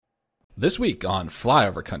This week on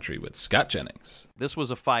Flyover Country with Scott Jennings. This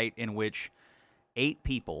was a fight in which 8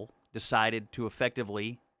 people decided to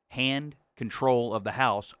effectively hand control of the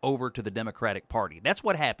House over to the Democratic Party. That's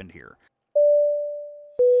what happened here.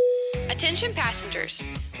 Attention passengers,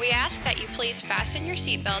 we ask that you please fasten your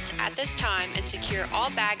seatbelts at this time and secure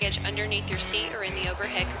all baggage underneath your seat or in the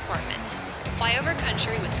overhead compartments. Flyover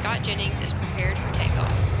Country with Scott Jennings is prepared for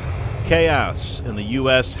takeoff. Chaos in the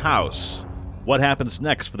U.S. House. What happens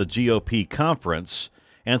next for the GOP conference?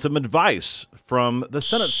 And some advice from the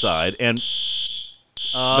Senate side. And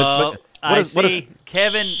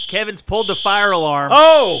Kevin's pulled the fire alarm.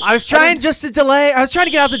 Oh! I was trying just to delay. I was trying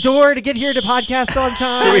to get out the door to get here to podcast on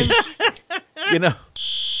time.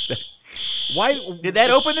 Why did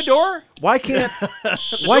that open the door? Why can't?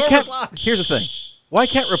 Here's the thing. Why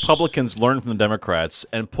can't Republicans learn from the Democrats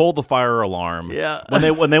and pull the fire alarm? Yeah.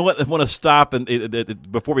 when they want to stop and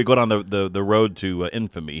before we go down the road to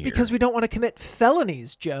infamy here? Because we don't want to commit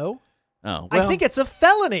felonies, Joe. Oh, well, I think it's a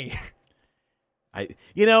felony.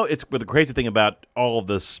 It's the crazy thing about all of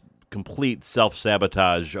this complete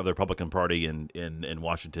self-sabotage of the Republican Party in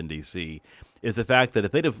Washington, D.C. is the fact that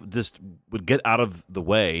if they just would get out of the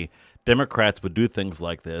way, Democrats would do things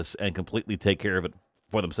like this and completely take care of it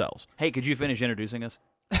for themselves. Hey, could you finish introducing us?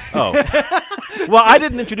 Oh. Well, I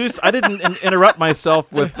didn't interrupt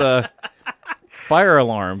myself with fire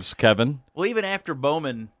alarms, Kevin. Well, even after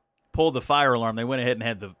Bowman pulled the fire alarm, they went ahead and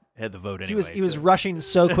had the vote anyway. He was rushing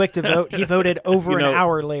so quick to vote. He voted over an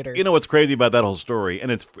hour later. You know what's crazy about that whole story,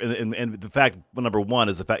 and the fact, number one,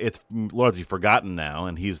 is the fact it's largely forgotten now,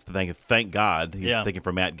 and he's thank God he's thinking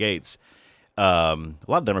for Matt Gaetz. A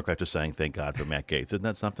lot of Democrats are saying thank God for Matt Gaetz. Isn't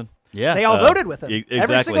that something? Yeah, they all voted with him. Exactly.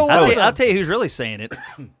 Every single one of them. I'll tell you who's really saying it.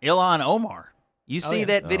 Ilhan Omar. You see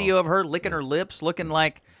that video of her licking her lips, looking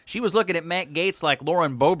like she was looking at Matt Gaetz like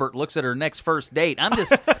Lauren Boebert looks at her next first date.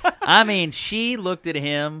 She looked at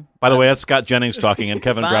him. By the way, that's Scott Jennings talking, and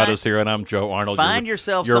Kevin Browder's here, and I'm Joe Arnold. Find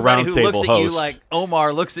yourself your somebody who looks roundtable at host. you like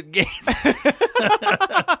Omar looks at Gaetz.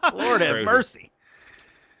 Lord have mercy.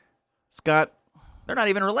 Scott, they're not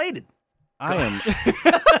even related. I am.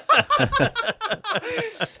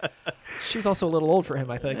 She's also a little old for him,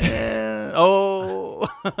 I think.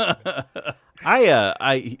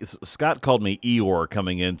 Scott called me Eeyore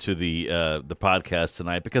coming into the podcast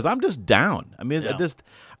tonight because I'm just down. I mean,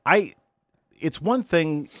 it's one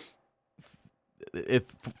thing if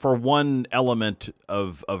for one element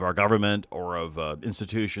of our government or of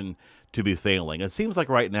institution to be failing. It seems like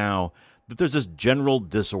right now that there's this general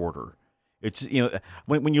disorder. It's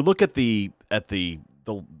when you look at the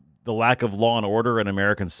lack of law and order in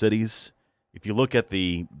American cities, if you look at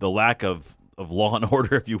the lack of law and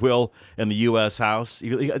order, if you will, in the U.S. House,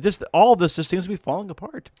 just all of this just seems to be falling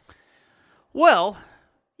apart. Well,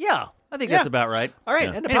 yeah, I think that's about right. All right,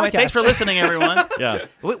 end of anyway, thanks for listening, everyone. Yeah,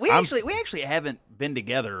 we actually haven't been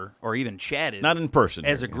together or even chatted, not in person,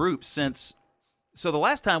 as a group since. So the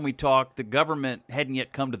last time we talked, the government hadn't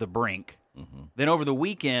yet come to the brink. Mm-hmm. Then over the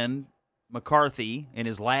weekend, McCarthy, in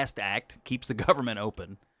his last act, keeps the government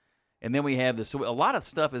open. And then we have this. So a lot of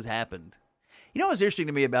stuff has happened. You know what's interesting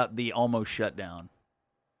to me about the almost shutdown?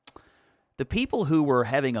 The people who were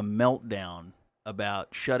having a meltdown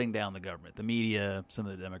about shutting down the government, the media, some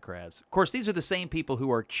of the Democrats. Of course, these are the same people who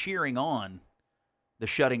are cheering on the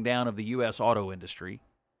shutting down of the U.S. auto industry.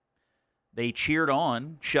 They cheered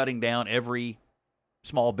on shutting down every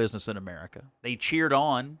small business in America. They cheered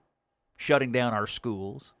on shutting down our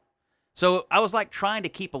schools. So I was trying to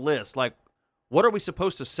keep a list. What are we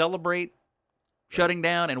supposed to celebrate shutting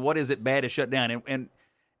down, and what is it bad to shut down?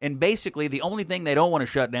 And basically, the only thing they don't want to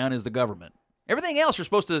shut down is the government. Everything else you're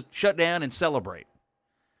supposed to shut down and celebrate.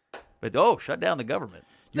 But, shut down the government.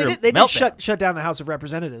 They did shut down the House of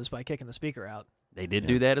Representatives by kicking the Speaker out. They did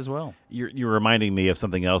do that as well. You're reminding me of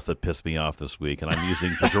something else that pissed me off this week, and I'm using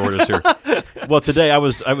pejoratives here. Well, today I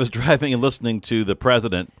was driving and listening to the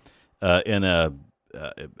president in a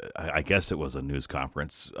I guess it was a news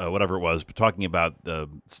conference, whatever it was, talking about the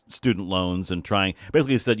student loans and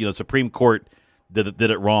basically he said, Supreme Court did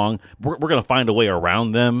it wrong. We're going to find a way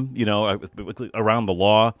around them, around the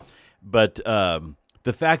law. But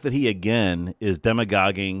the fact that he, again, is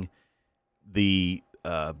demagoguing the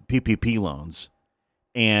PPP loans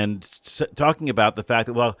and talking about the fact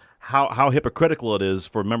that, how hypocritical it is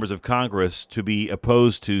for members of Congress to be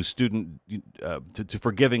opposed to to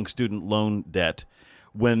forgiving student loan debt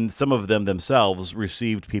when some of them themselves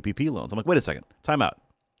received PPP loans. I'm like, wait a second, time out.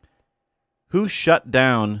 Who shut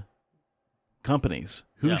down companies?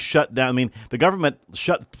 Who shut down? I mean, the government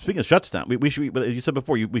speaking of shuts down, we you said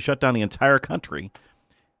before, we shut down the entire country.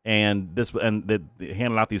 and they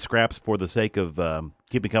handed out these scraps for the sake of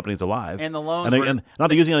keeping companies alive. And the loans and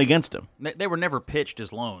not using it against them. They were never pitched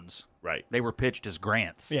as loans. Right. They were pitched as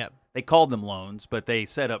grants. Yeah. They called them loans, but they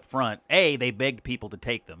said up front, A, they begged people to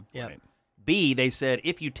take them. Yeah. Right. B, they said,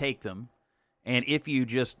 if you take them, and if you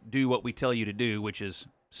just do what we tell you to do, which is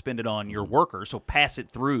spend it on your workers, so pass it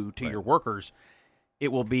through to your workers,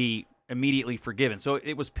 it will be immediately forgiven. So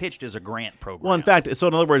it was pitched as a grant program. Well, in fact, so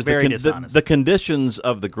in other words, Very the dishonest. conditions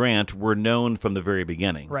of the grant were known from the very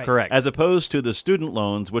beginning. Right. Correct. As opposed to the student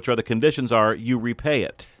loans, which are the conditions are you repay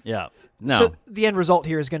it. Yeah. No. So the end result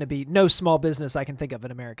here is going to be no small business I can think of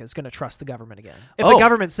in America is going to trust the government again. If Oh. the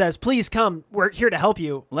government says, please come, we're here to help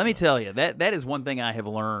you. Let me tell you, that is one thing I have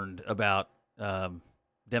learned about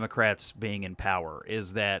Democrats being in power,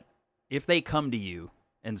 is that if they come to you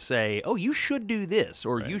and say, oh, you should do this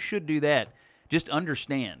or you should do that, just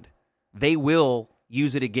understand they will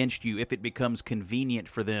use it against you if it becomes convenient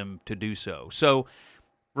for them to do so. So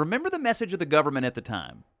remember the message of the government at the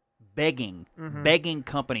time, begging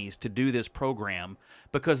companies to do this program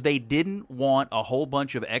because they didn't want a whole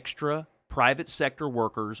bunch of extra private sector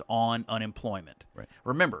workers on unemployment. Right.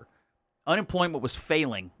 Remember, unemployment was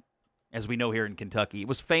failing, as we know here in Kentucky. It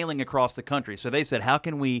was failing across the country. So they said, how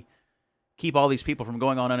can we keep all these people from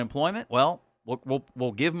going on unemployment? Well,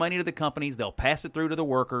 we'll give money to the companies. They'll pass it through to the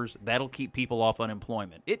workers. That'll keep people off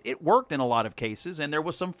unemployment. It worked in a lot of cases, and there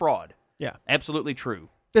was some fraud. Yeah. Absolutely true.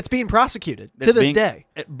 That's being prosecuted to this day.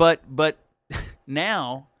 But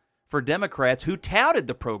now, for Democrats who touted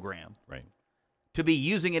the program Right. to be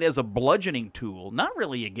using it as a bludgeoning tool, not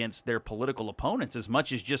really against their political opponents as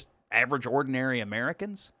much as just average, ordinary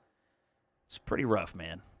Americans, it's pretty rough,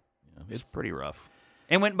 man. It's pretty rough.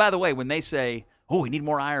 And by the way, when they say, oh, we need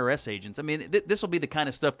more IRS agents, I mean, this will be the kind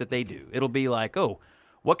of stuff that they do. It'll be like, oh,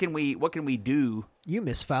 what can we do? You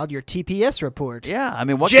misfiled your TPS report. Yeah, I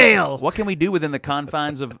mean, Jail! What can we do within the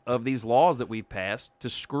confines of these laws that we've passed to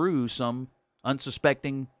screw some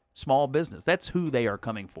unsuspecting small business? That's who they are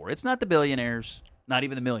coming for. It's not the billionaires, not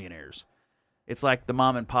even the millionaires. It's like the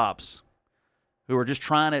mom and pops who are just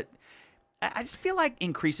trying to. I just feel like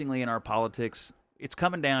increasingly in our politics, it's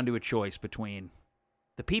coming down to a choice between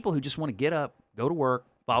the people who just want to get up, go to work,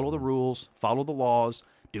 follow the rules, follow the laws,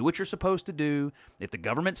 do what you're supposed to do. If the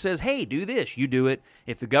government says, hey, do this, you do it.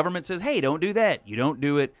 If the government says, hey, don't do that, you don't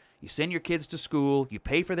do it. You send your kids to school, you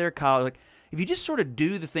pay for their college. Like, if you just sort of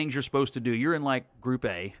do the things you're supposed to do, you're in like Group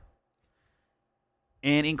A.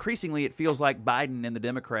 And increasingly, it feels like Biden and the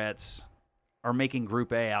Democrats are making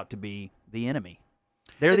Group A out to be the enemy.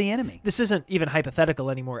 They're the enemy. This isn't even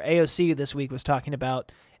hypothetical anymore. AOC this week was talking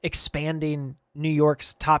about expanding New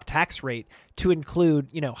York's top tax rate to include,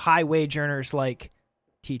 high wage earners like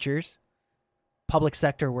teachers, public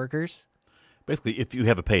sector workers. Basically, if you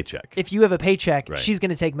have a paycheck. If you have a paycheck, Right. she's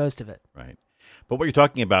going to take most of it. Right. But what you're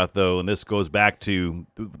talking about, though, and this goes back to,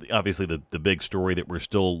 obviously, the big story that we're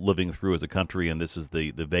still living through as a country, and this is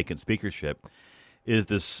the vacant speakership, is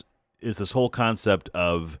this whole concept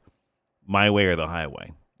of my way or the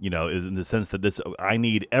highway. Is in the sense that I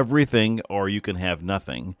need everything or you can have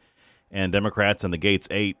nothing. And Democrats and the Gaetz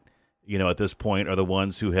 8, at this point are the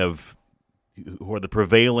ones who are the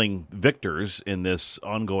prevailing victors in this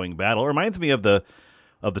ongoing battle. It reminds me of the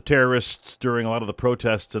terrorists during a lot of the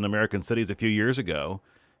protests in American cities a few years ago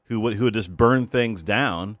who would just burn things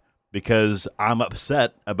down because I'm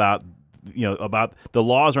upset about the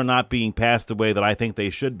laws are not being passed the way that I think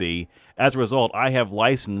they should be. As a result, I have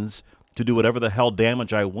license to do whatever the hell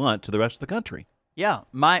damage I want to the rest of the country. Yeah,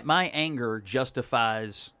 my anger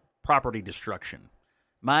justifies property destruction.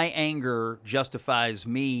 My anger justifies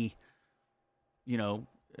me,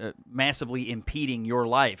 massively impeding your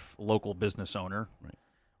life, local business owner, Right.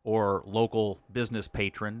 or local business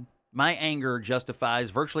patron. My anger justifies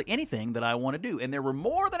virtually anything that I want to do. And there were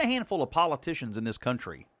more than a handful of politicians in this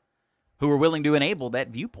country who were willing to enable that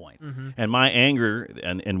viewpoint. Mm-hmm. And my anger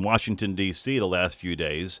in Washington, D.C. the last few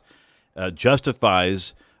days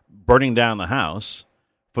justifies burning down the house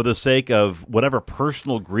for the sake of whatever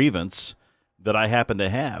personal grievance that I happen to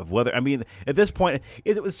have. At this point,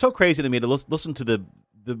 it was so crazy to me to listen to the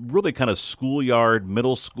really kind of schoolyard,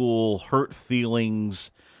 middle school hurt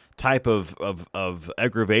feelings type of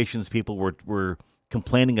aggravations people were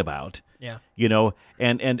complaining about. Yeah.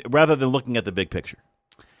 And rather than looking at the big picture.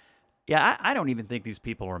 Yeah, I don't even think these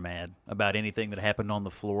people are mad about anything that happened on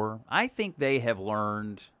the floor. I think they have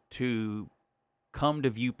learned to come to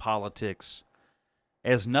view politics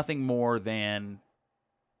as nothing more than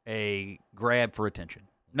a grab for attention.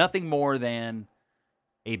 Nothing more than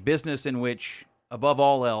a business in which, above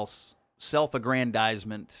all else,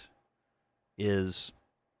 self-aggrandizement is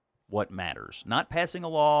what matters. Not passing a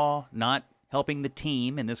law, not helping the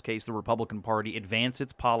team, in this case the Republican Party, advance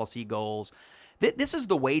its policy goals. This is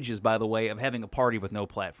the wages, by the way, of having a party with no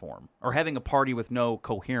platform or having a party with no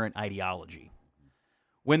coherent ideology.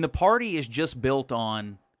 When the party is just built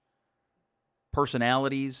on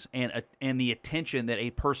personalities and the attention that a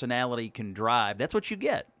personality can drive, that's what you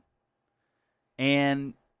get.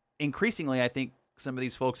 And increasingly, I think some of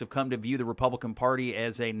these folks have come to view the Republican Party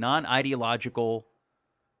as a non-ideological,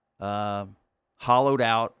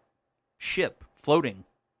 hollowed-out ship floating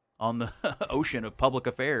on the ocean of public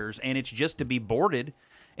affairs, and it's just to be boarded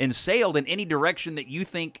and sailed in any direction that you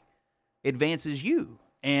think advances you.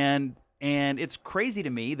 And it's crazy to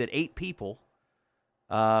me that 8 people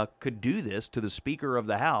could do this to the Speaker of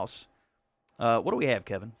the House. What do we have,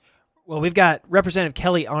 Kevin? Well, we've got Representative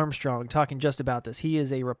Kelly Armstrong talking just about this. He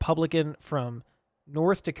is a Republican from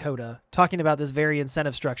North Dakota talking about this very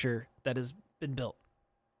incentive structure that has been built.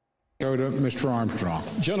 Mr. Armstrong.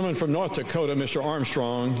 Gentleman from North Dakota, Mr.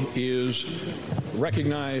 Armstrong, is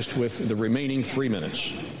recognized with the remaining 3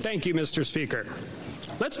 minutes. Thank you, Mr. Speaker.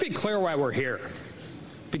 Let's be clear why we're here.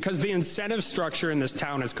 Because the incentive structure in this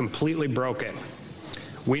town is completely broken.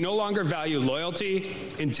 We no longer value loyalty,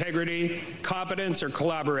 integrity, competence, or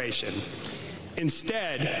collaboration.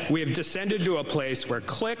 Instead, we have descended to a place where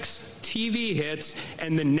clicks, TV hits,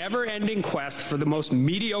 and the never-ending quest for the most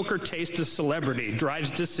mediocre taste of celebrity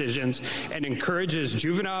drives decisions and encourages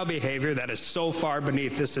juvenile behavior that is so far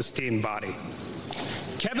beneath this esteemed body.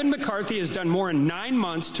 Kevin McCarthy has done more in 9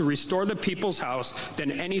 months to restore the People's House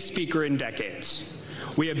than any speaker in decades.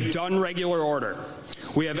 We have done regular order.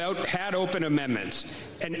 We have had open amendments,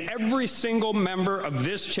 and every single member of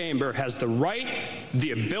this chamber has the right,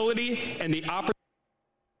 the ability, and the opportunity.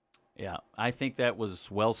 Yeah, I think that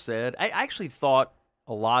was well said. I actually thought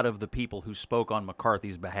a lot of the people who spoke on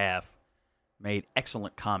McCarthy's behalf made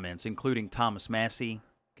excellent comments, including Thomas Massey,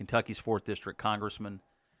 Kentucky's 4th District Congressman,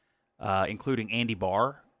 including Andy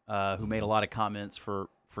Barr, who made a lot of comments for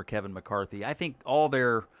Kevin McCarthy. I think all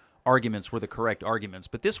their arguments were the correct arguments,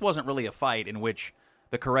 but this wasn't really a fight in which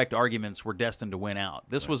the correct arguments were destined to win out.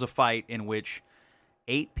 This was a fight in which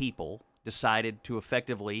 8 people decided to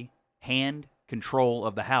effectively hand control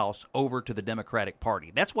of the House over to the Democratic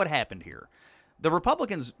Party. That's what happened here. The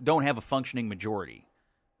Republicans don't have a functioning majority.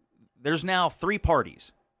 There's now 3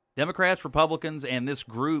 parties, Democrats, Republicans, and this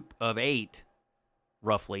group of 8,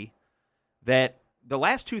 roughly, that the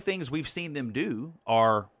last 2 things we've seen them do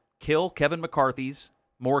are kill Kevin McCarthy's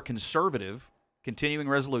more conservative continuing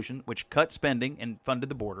resolution, which cut spending and funded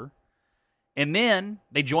the border. And then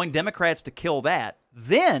they joined Democrats to kill that.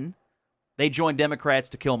 Then they joined Democrats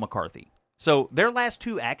to kill McCarthy. So their last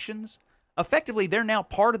 2 actions, effectively, they're now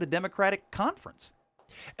part of the Democratic conference.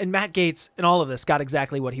 And Matt Gaetz, in all of this, got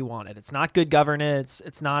exactly what he wanted. It's not good governance.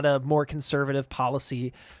 It's not a more conservative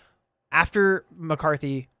policy. After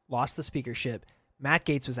McCarthy lost the speakership, Matt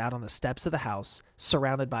Gaetz was out on the steps of the House,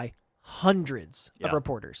 surrounded by hundreds of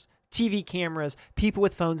reporters, TV cameras, people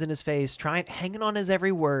with phones in his face, hanging on his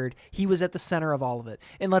every word. He was at the center of all of it.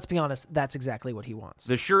 And let's be honest, that's exactly what he wants.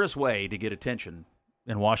 The surest way to get attention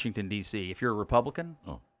in Washington, D.C., if you're a Republican,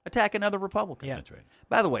 attack another Republican. Yeah. That's right.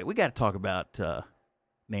 By the way, we got to talk about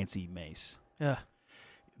Nancy Mace. Yeah.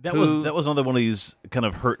 That was another one of these kind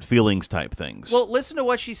of hurt feelings type things. Well, listen to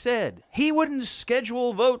what she said. He wouldn't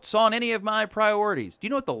schedule votes on any of my priorities. Do you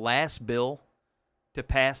know what the last bill to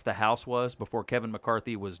pass the House was before Kevin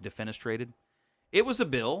McCarthy was defenestrated? It was a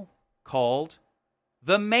bill called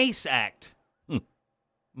the Mace Act,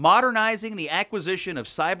 Modernizing the Acquisition of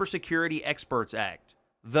Cybersecurity Experts Act,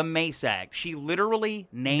 the Mace Act. She literally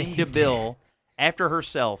named a bill after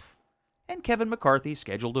herself, and Kevin McCarthy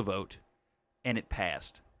scheduled a vote, and it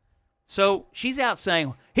passed. So she's out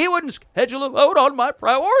saying, he wouldn't schedule a vote on my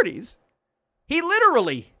priorities. He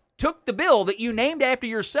literally took the bill that you named after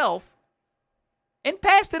yourself and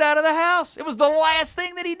passed it out of the House. It was the last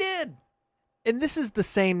thing that he did. And this is the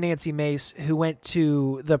same Nancy Mace who went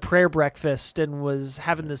to the prayer breakfast and was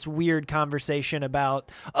having this weird conversation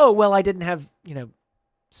about, oh, well, I didn't have,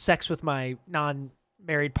 sex with my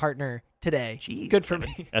non-married partner today. Jeez, good for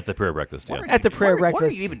me. At the prayer breakfast, yeah. At the prayer breakfast.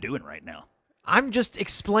 What are you even doing right now? I'm just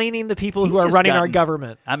explaining the people who are running our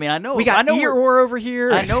government. I mean, I know we got Eeyore over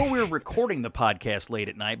here. I know we're recording the podcast late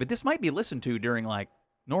at night, but this might be listened to during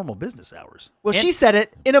normal business hours. Well, she said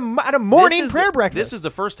it at a morning prayer breakfast. This is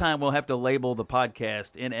the first time we'll have to label the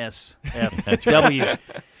podcast NSFW,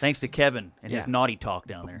 thanks to Kevin and his naughty talk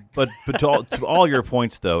down there. But to all your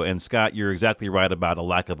points, though, and Scott, you're exactly right about a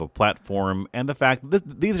lack of a platform and the fact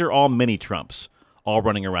that these are all mini Trumps all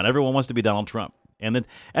running around. Everyone wants to be Donald Trump. And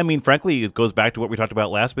then, frankly, it goes back to what we talked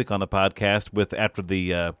about last week on the podcast with after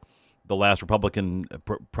the the last Republican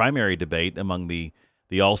primary debate among the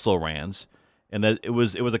also-rans, and that it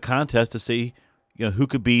was a contest to see who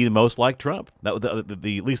could be the most like Trump. That at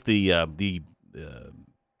least the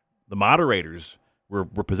moderators were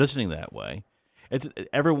positioning that way.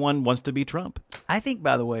 Everyone wants to be Trump. I think,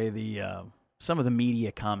 by the way, some of the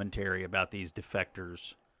media commentary about these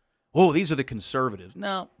defectors, these are the conservatives.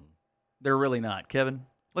 No, they're really not. Kevin,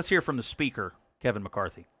 let's hear from the speaker, Kevin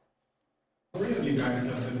McCarthy. Three of you guys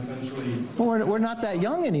have been essentially... Well, we're not that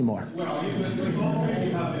young anymore. Well, you've already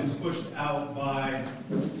have been pushed out by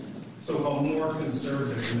so-called more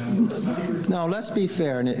conservative members. No, let's be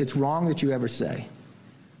fair, and it's wrong that you ever say.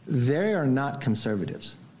 They are not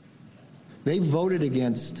conservatives. They voted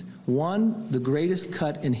against, the greatest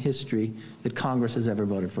cut in history that Congress has ever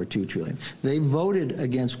voted for, $2 trillion. They voted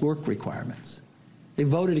against work requirements. They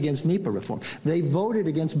voted against NEPA reform. They voted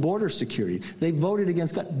against border security. They voted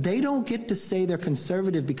against... They don't get to say they're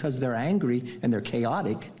conservative because they're angry and they're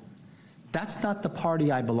chaotic. That's not the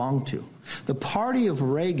party I belong to. The party of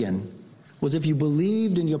Reagan was if you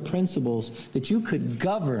believed in your principles that you could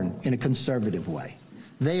govern in a conservative way.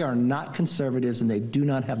 They are not conservatives, and they do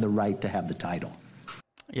not have the right to have the title.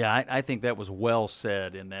 Yeah, I think that was well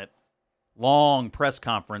said in that long press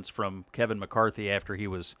conference from Kevin McCarthy after he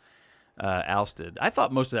was ousted. I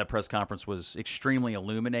thought most of that press conference was extremely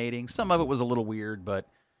illuminating. Some of it was a little weird, but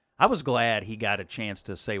I was glad he got a chance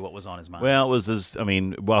to say what was on his mind. Well,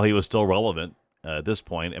 while he was still relevant at this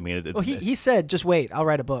point, he said, just wait, I'll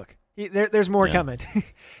write a book. There's more coming.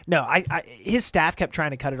 No, his staff kept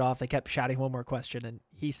trying to cut it off. They kept shouting one more question, and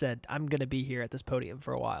he said, I'm going to be here at this podium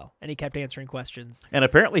for a while. And he kept answering questions. And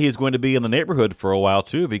apparently he's going to be in the neighborhood for a while,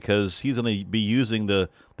 too, because he's going to be using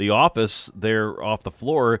the office there off the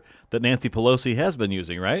floor that Nancy Pelosi has been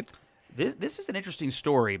using, right? This is an interesting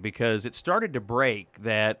story because it started to break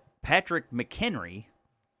that Patrick McHenry,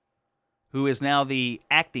 who is now the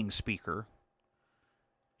acting speaker,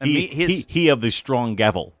 he of the strong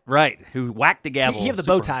gavel. Right, who whacked the gavel. He of the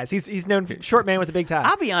bow ties. He's known for short man with a big tie.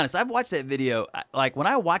 I'll be honest, I've watched that video. Like, when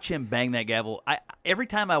I watch him bang that gavel, every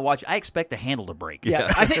time I watch it, I expect the handle to break.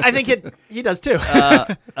 Yeah, I think he does too.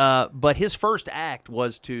 But his first act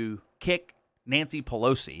was to kick Nancy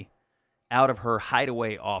Pelosi out of her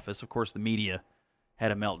hideaway office. Of course, the media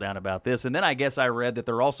had a meltdown about this. And then I guess I read that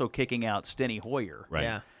they're also kicking out Steny Hoyer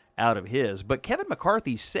out of his. But Kevin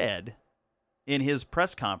McCarthy said in his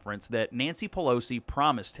press conference that Nancy Pelosi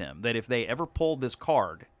promised him that if they ever pulled this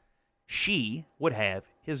card, she would have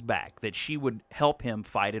his back, that she would help him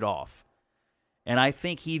fight it off. And I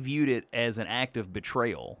think he viewed it as an act of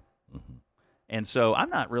betrayal. Mm-hmm. And so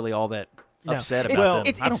I'm not really all that upset about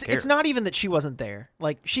it. I don't care. It's not even that she wasn't there.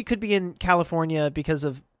 Like, she could be in California because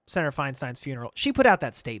of Senator Feinstein's funeral. She put out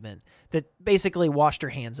that statement that basically washed her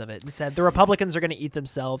hands of it and said the Republicans are going to eat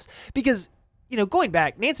themselves because, going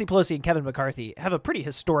back, Nancy Pelosi and Kevin McCarthy have a pretty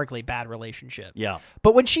historically bad relationship. Yeah.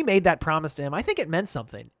 But when she made that promise to him, I think it meant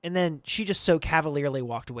something. And then she just so cavalierly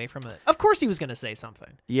walked away from it. Of course he was going to say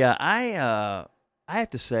something. Yeah, I have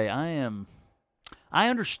to say I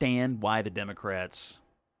understand why the Democrats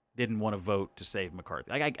didn't want to vote to save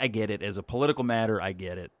McCarthy. I get it. As a political matter, I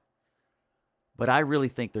get it. But I really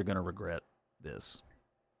think they're going to regret this.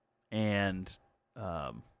 And,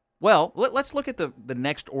 let's look at the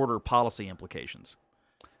next order policy implications.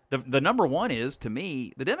 The number one is, to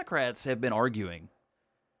me, the Democrats have been arguing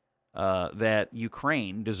that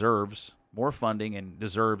Ukraine deserves more funding and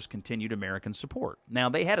deserves continued American support. Now,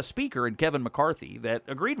 they had a speaker in Kevin McCarthy that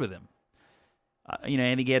agreed with him.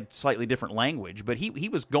 And he had slightly different language, but he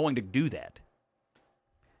was going to do that.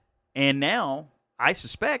 And now I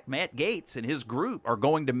suspect Matt Gaetz and his group are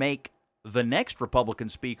going to make the next Republican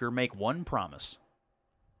speaker make one promise: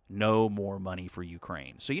 no more money for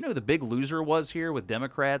Ukraine. So the big loser was here with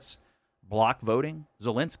Democrats block voting?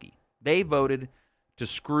 Zelensky. They voted to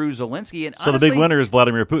screw Zelensky. And so honestly, the big winner is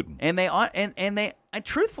Vladimir Putin. And they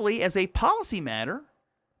truthfully, as a policy matter,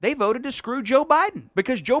 they voted to screw Joe Biden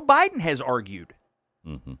because Joe Biden has argued.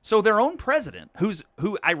 Mm-hmm. So their own president,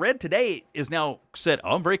 who I read today, is now said,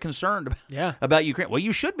 I'm very concerned about Ukraine. Well,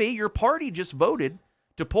 you should be. Your party just voted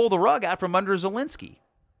to pull the rug out from under Zelensky.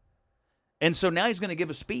 And so now he's going to give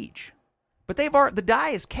a speech. But the die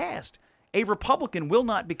is cast. A Republican will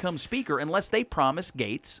not become speaker unless they promise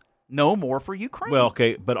Gaetz no more for Ukraine. Well,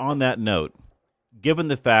 okay, but on that note, given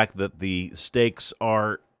the fact that the stakes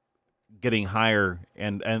are getting higher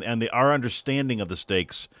and our understanding of the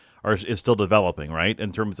stakes is still developing, right,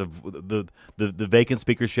 in terms of the vacant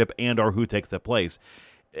speakership and or who takes that place,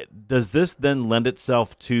 does this then lend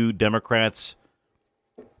itself to Democrats?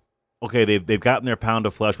 Okay, they've gotten their pound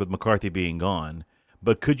of flesh with McCarthy being gone,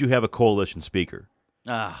 but could you have a coalition speaker?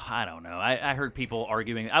 I don't know. I heard people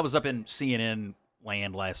arguing. I was up in CNN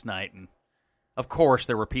land last night, and of course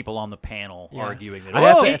there were people on the panel arguing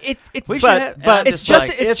that. It's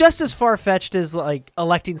just as far fetched as like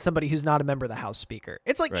electing somebody who's not a member of the House Speaker.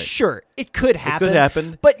 It's like sure, it could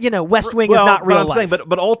happen. But West Wing is not real life. Saying,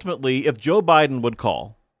 but ultimately, if Joe Biden would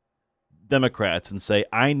call Democrats and say,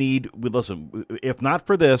 listen, if not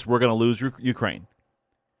for this, we're going to lose Ukraine.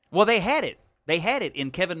 Well, they had it. They had it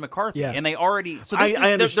in Kevin McCarthy, and they already. So I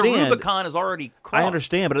understand. The Rubicon is already crossed. I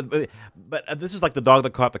understand, but this is like the dog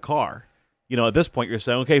that caught the car. At this point, you're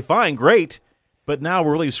saying, okay, fine, great, but now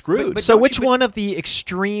we're really screwed. So which one of the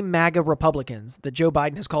extreme MAGA Republicans that Joe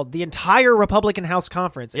Biden has called the entire Republican House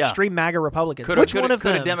Conference, extreme MAGA Republicans, which one of them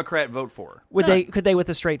could a Democrat vote for? Could they with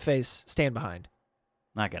a straight face stand behind?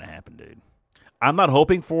 Not going to happen, dude. I'm not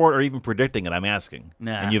hoping for it or even predicting it. I'm asking,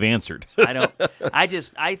 and you've answered. I don't.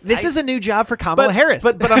 This is a new job for Kamala Harris.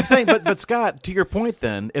 But I'm saying, but Scott, to your point,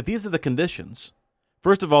 then, if these are the conditions,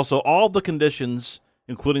 first of all, so all the conditions,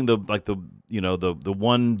 including the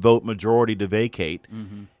one vote majority to vacate,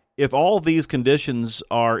 if all these conditions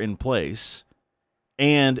are in place,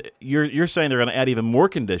 and you're saying they're going to add even more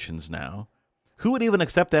conditions now, who would even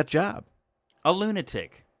accept that job? A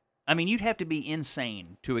lunatic. I mean, you'd have to be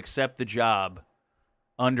insane to accept the job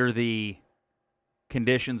under the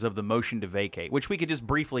conditions of the motion to vacate, which we could just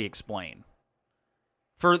briefly explain.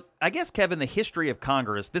 For, I guess, Kevin, the history of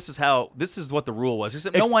Congress, this is what the rule was.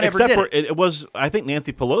 Except no one ever did it. It was, I think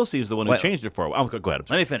Nancy Pelosi is the one who changed it for a while. Go ahead.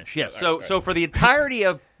 Let me finish. Yes. So for the entirety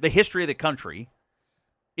of the history of the country,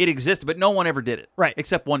 it existed, but no one ever did it. Right.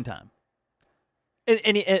 Except one time.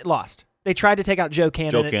 And it lost. They tried to take out Joe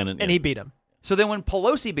Cannon, and he beat him. So then when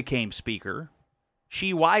Pelosi became Speaker,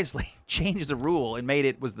 she wisely changed the rule and made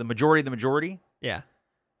it was the majority of the majority. Yeah.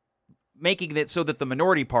 Making it so that the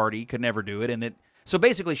minority party could never do it. So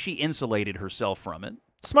basically she insulated herself from it.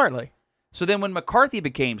 Smartly. So then when McCarthy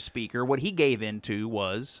became Speaker, what he gave into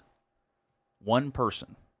was one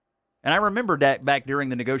person. And I remember that back during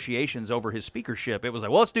the negotiations over his speakership, it was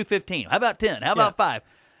like, well, let's do 15. How about 10? How about 5?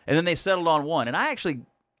 And then they settled on one. And I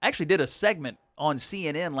actually did a segment on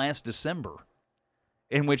CNN last December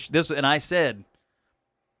in which I said,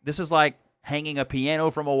 this is like hanging a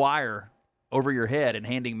piano from a wire over your head and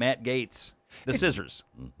handing Matt Gaetz the scissors.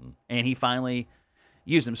 And he finally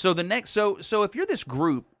used them. So so if you're this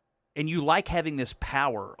group and you like having this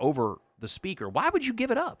power over the speaker, why would you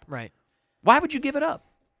give it up? Right. Why would you give it up?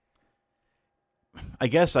 I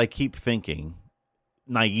guess I keep thinking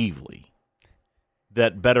naively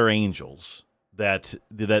that better angels, that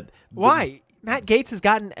why? Matt Gaetz has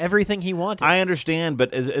gotten everything he wanted. I understand,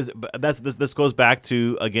 but this goes back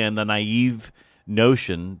to, again, the naive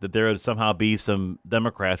notion that there would somehow be some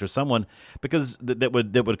Democrats or someone because that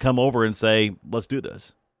would come over and say, let's do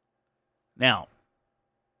this. Now,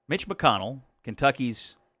 Mitch McConnell,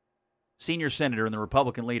 Kentucky's senior senator and the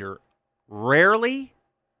Republican leader, rarely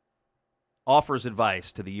offers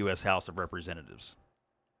advice to the U.S. House of Representatives.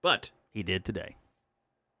 But he did today.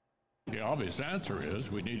 The obvious answer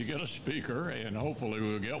is we need to get a speaker, and hopefully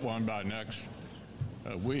we'll get one by next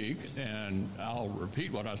week. And I'll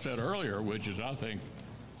repeat what I said earlier, which is I think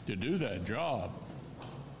to do that job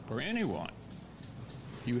for anyone,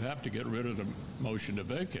 you have to get rid of the motion to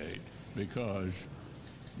vacate because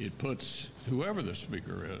it puts whoever the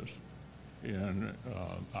speaker is in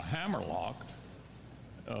a hammerlock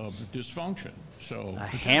of dysfunction. So a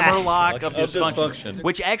hammerlock of dysfunction,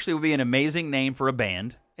 which actually would be an amazing name for a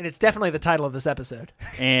band. And it's definitely the title of this episode.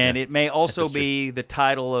 And it may also be the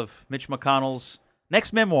title of Mitch McConnell's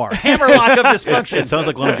next memoir, Hammerlock of Dysfunction. It sounds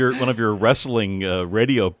like one of your wrestling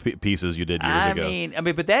radio pieces you did years ago. I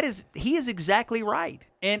mean, but he is exactly right.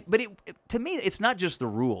 But to me, it's not just the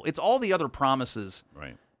rule; it's all the other promises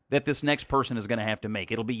that this next person is going to have to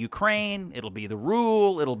make. It'll be Ukraine. It'll be the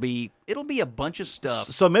rule. It'll be a bunch of stuff.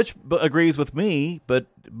 So Mitch agrees with me, but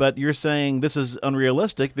you're saying this is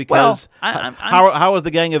unrealistic because how is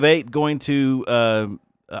the Gang of Eight going to?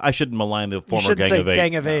 I shouldn't malign the former Gang of Eight.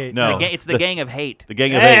 Gang of Eight. No, it's the Gang of Hate. The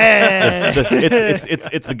Gang of Eight.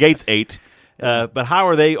 It's the Gaetz Eight. But how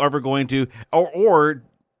are they ever going to? Or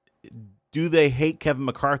do they hate Kevin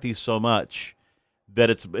McCarthy so much that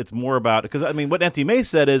it's more about, because I mean what Nancy Mace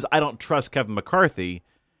said is I don't trust Kevin McCarthy.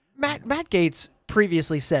 Matt Gaetz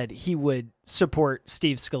previously said he would support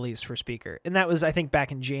Steve Scalise for Speaker, and that was I think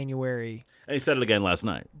back in January. And he said it again last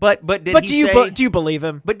night. But do you believe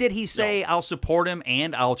him? But did he say I'll support him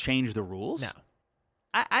and I'll change the rules? No.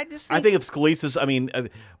 I just I think if Scalise's,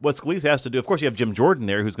 what Scalise has to do, of course, you have Jim Jordan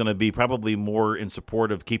there, who's going to be probably more in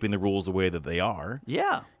support of keeping the rules the way that they are.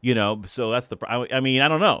 Yeah, so that's the. I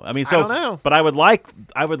don't know. I don't know. But I would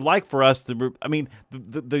like for us to.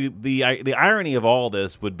 The irony of all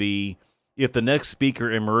this would be if the next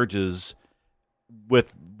speaker emerges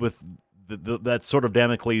with that sort of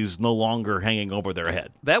Damocles no longer hanging over their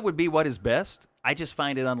head. That would be what is best. I just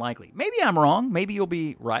find it unlikely. Maybe I'm wrong. Maybe you'll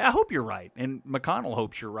be right. I hope you're right, and McConnell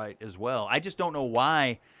hopes you're right as well. I just don't know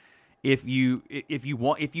why, if you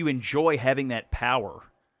enjoy having that power.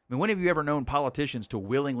 I mean, when have you ever known politicians to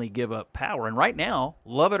willingly give up power? And right now,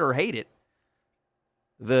 love it or hate it,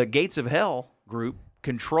 the Gates of Hell group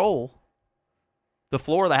control the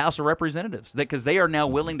floor of the House of Representatives because they are now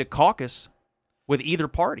willing to caucus with either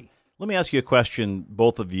party. Let me ask you a question,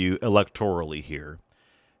 both of you, electorally here.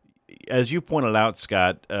 As you pointed out,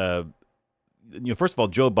 Scott, first of all,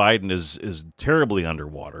 Joe Biden is terribly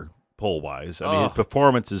underwater poll-wise. His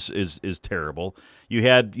performance is terrible. You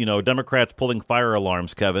had Democrats pulling fire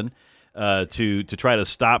alarms, Kevin, to try to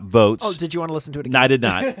stop votes. Oh, did you want to listen to it again? No, I did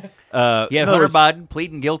not. You have Hunter Biden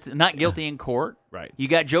pleading not guilty in court. Right. You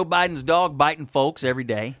got Joe Biden's dog biting folks every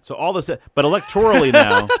day. So all this, but electorally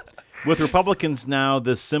now, with Republicans now,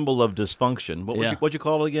 this symbol of dysfunction. What'd you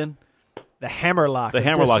call it again? The Hammerlock. The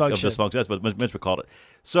Hammerlock of Dysfunction. That's what Mitch would call it.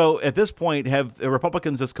 So at this point, have the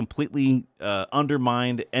Republicans just completely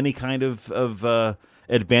undermined any kind of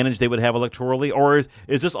advantage they would have electorally? Or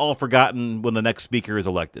is this all forgotten when the next speaker is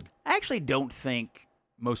elected? I actually don't think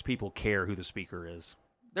most people care who the speaker is.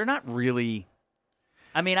 They're not really.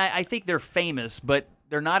 I think they're famous, but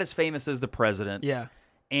they're not as famous as the president. Yeah.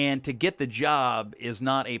 And to get the job is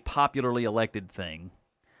not a popularly elected thing.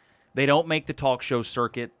 They don't make the talk show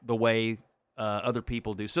circuit the way other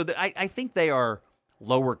people do. So I think they are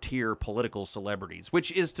lower-tier political celebrities,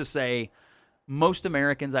 which is to say most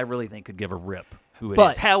Americans I really think could give a rip who it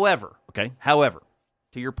is. However,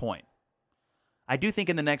 to your point, I do think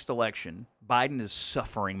in the next election, Biden is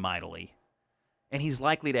suffering mightily, and he's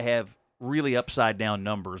likely to have really upside-down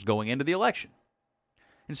numbers going into the election.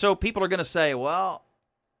 And so people are going to say, well,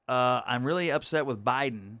 I'm really upset with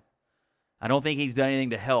Biden. I don't think he's done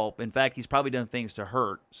anything to help. In fact, he's probably done things to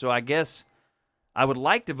hurt. So I guess I would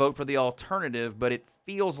like to vote for the alternative, but it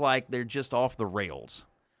feels like they're just off the rails,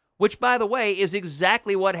 which, by the way, is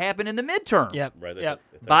exactly what happened in the midterm. Yep. Right.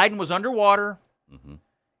 Biden was underwater. Mm-hmm.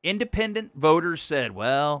 Independent voters said,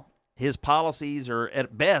 well, his policies are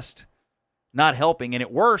at best not helping, and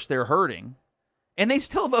at worst, they're hurting. And they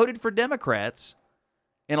still voted for Democrats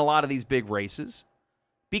in a lot of these big races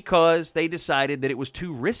because they decided that it was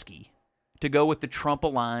too risky to go with the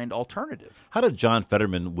Trump-aligned alternative. How did John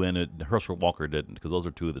Fetterman win and Herschel Walker didn't? Because those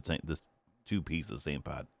are two pieces of the same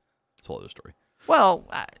pod. It's a whole other story. Well,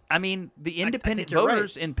 the independent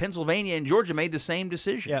voters right. in Pennsylvania and Georgia made the same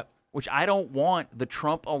decision, which I don't want the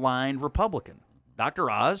Trump-aligned Republican, Dr.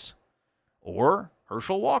 Oz or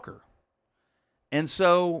Herschel Walker. And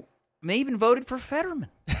so they even voted for Fetterman.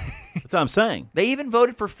 That's what I'm saying. They even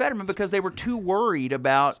voted for Fetterman because they were too worried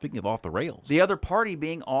about, speaking of off the rails, the other party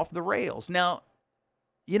being off the rails. Now,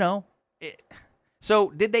 so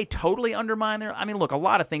did they totally undermine their? Look, a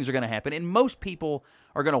lot of things are going to happen, and most people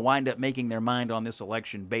are going to wind up making their mind on this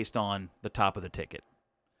election based on the top of the ticket.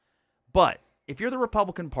 But if you're the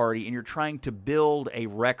Republican Party and you're trying to build a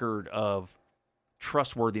record of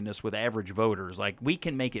trustworthiness with average voters, like we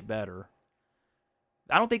can make it better,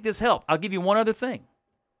 I don't think this helped. I'll give you one other thing.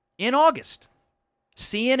 In August,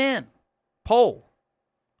 CNN poll,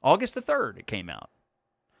 August the 3rd, it came out,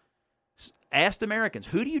 asked Americans,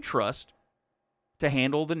 who do you trust to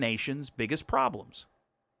handle the nation's biggest problems?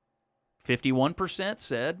 51%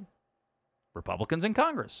 said Republicans in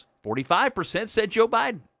Congress. 45% said Joe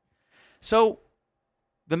Biden. So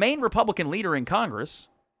the main Republican leader in Congress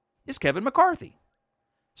is Kevin McCarthy.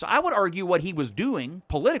 So I would argue what he was doing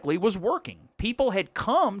politically was working. People had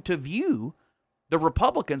come to view the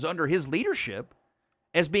Republicans under his leadership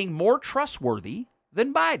as being more trustworthy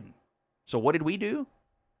than Biden. So what did we do?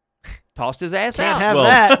 Tossed his ass Can't out.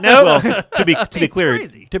 have that. No. Well,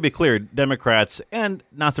 to be clear, Democrats, and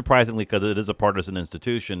not surprisingly because it is a partisan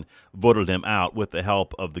institution, voted him out with the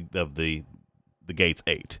help of the Gates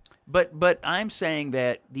 8. But I'm saying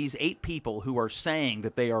that these 8 people who are saying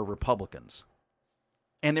that they are Republicans,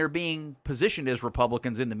 and they're being positioned as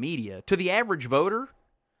Republicans in the media, to the average voter,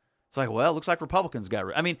 it's like, well, it looks like Republicans got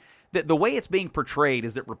rid. The way it's being portrayed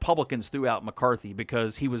is that Republicans threw out McCarthy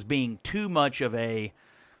because he was being too much of a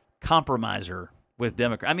compromiser with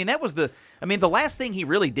Democrats. The last thing he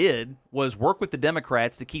really did was work with the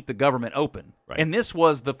Democrats to keep the government open. Right. And this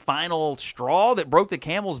was the final straw that broke the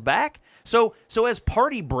camel's back. So as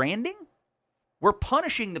party branding, we're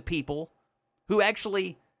punishing the people who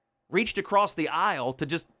actually reached across the aisle to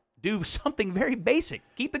just do something very basic.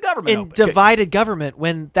 Keep the government open. Divided government,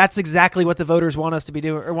 when that's exactly what the voters want us to be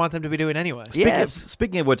doing or want them to be doing anyway.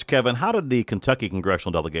 Speaking of which, Kevin, how did the Kentucky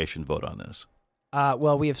congressional delegation vote on this?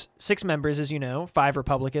 Well, we have 6 members, as you know, 5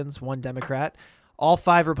 Republicans, 1 Democrat. All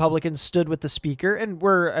 5 Republicans stood with the Speaker and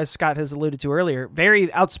were, as Scott has alluded to earlier,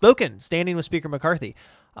 very outspoken, standing with Speaker McCarthy.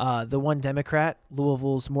 The 1 Democrat,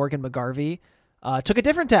 Louisville's Morgan McGarvey, took a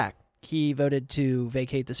different tack. He voted to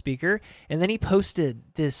vacate the Speaker, and then he posted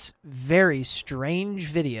this very strange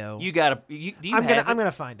video. I'm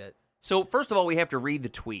gonna find it. So first of all, we have to read the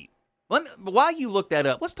tweet. While you look that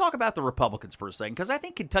up, let's talk about the Republicans for a second, because I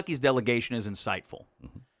think Kentucky's delegation is insightful.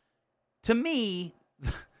 Mm-hmm. To me,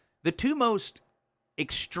 the two most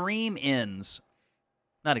extreme ends,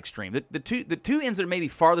 not extreme, the two ends that are maybe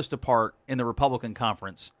farthest apart in the Republican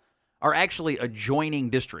conference are actually adjoining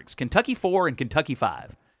districts, Kentucky 4 and Kentucky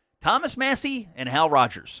 5. Thomas Massie and Hal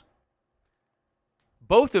Rogers.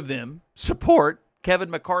 Both of them support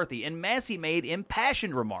Kevin McCarthy, and Massie made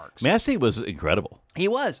impassioned remarks. Massie was incredible. He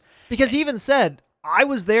was. Because he even said, I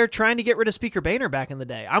was there trying to get rid of Speaker Boehner back in the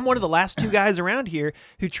day. I'm one of the last 2 guys around here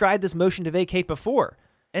who tried this motion to vacate before.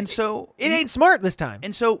 And so it ain't smart this time.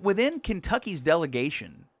 And so within Kentucky's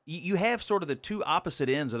delegation, you have sort of the two opposite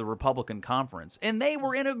ends of the Republican conference, and they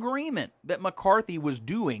were in agreement that McCarthy was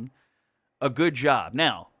doing a good job.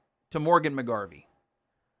 Now, to Morgan McGarvey,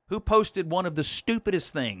 who posted one of the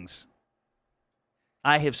stupidest things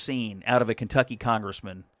I have seen out of a Kentucky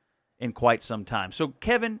congressman in quite some time. So,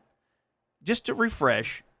 Kevin, just to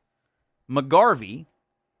refresh, McGarvey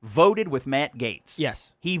voted with Matt Gaetz.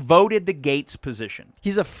 Yes. He voted the Gaetz position.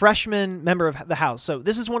 He's a freshman member of the House, so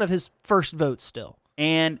this is one of his first votes still.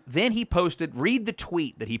 And then he posted, read the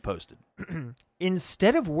tweet that he posted.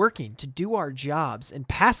 Instead of working to do our jobs and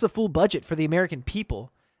pass a full budget for the American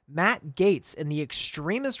people, Matt Gaetz and the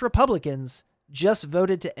extremist Republicans just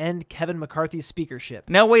voted to end Kevin McCarthy's speakership.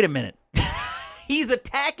 Now, wait a minute. He's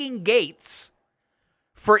attacking Gaetz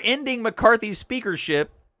for ending McCarthy's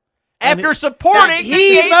speakership after supporting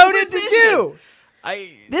he voted to do.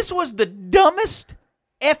 This was the dumbest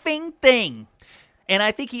effing thing. And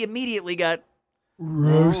I think he immediately got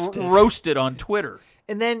roasted on Twitter.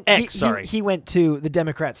 And then he went to the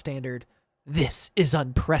Democrat standard. This is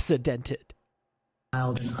unprecedented.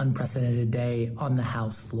 An unprecedented day on the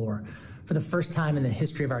House floor. For the first time in the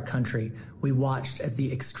history of our country, we watched as the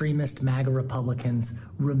extremist MAGA Republicans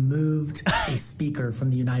removed a speaker from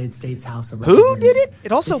the United States House of Representatives. Who did it?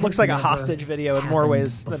 It also looks like a hostage video in more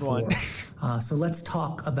ways than one. So let's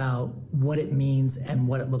talk about what it means and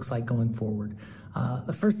what it looks like going forward.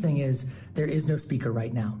 The first thing is there is no speaker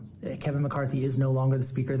right now. Kevin McCarthy is no longer the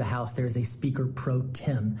Speaker of the House. There is a Speaker pro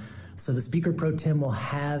tem. So the Speaker pro tem will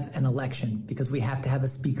have an election because we have to have a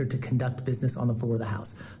speaker to conduct business on the floor of the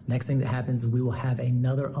House. Next thing that happens is we will have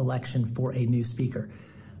another election for a new speaker.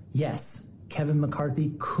 Yes, Kevin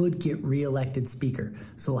McCarthy could get reelected speaker,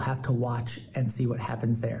 so we'll have to watch and see what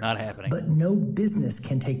happens there. Not happening. But no business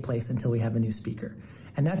can take place until we have a new speaker.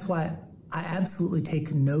 And that's why I absolutely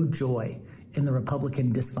take no joy in the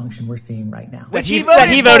Republican dysfunction we're seeing right now. That he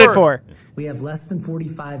voted for. We have less than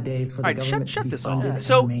 45 days for the government to be funded and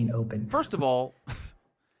So, remain open. First of all,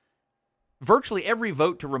 virtually every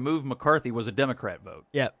vote to remove McCarthy was a Democrat vote,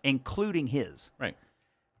 including his. Right.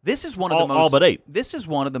 This is one of the most all but 8. This is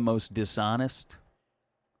one of the most dishonest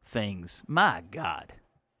things. My God.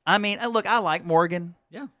 I mean, look, I like Morgan.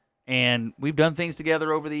 Yeah. And we've done things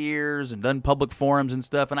together over the years and done public forums and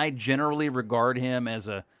stuff, and I generally regard him as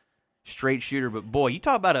a straight shooter. But, boy, you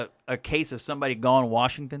talk about a case of somebody gone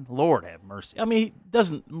Washington, Lord have mercy. I mean, he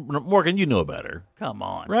doesn't – Morgan, you know better. Come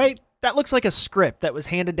on. Right? That looks like a script that was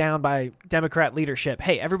handed down by Democrat leadership.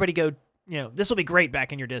 Hey, everybody go, this will be great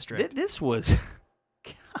back in your district. This was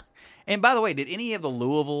 – and, by the way, did any of the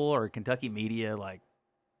Louisville or Kentucky media,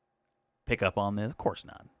 pick up on this? Of course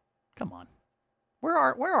not. Come on. Where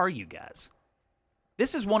are you guys?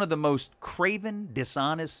 This is one of the most craven,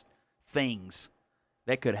 dishonest things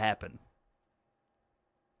that could happen.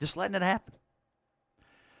 Just letting it happen.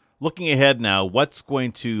 Looking ahead now, what's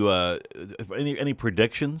going to any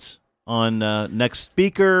predictions on next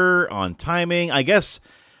speaker, on timing? I guess,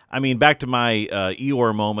 back to my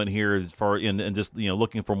Eeyore moment here, as far and just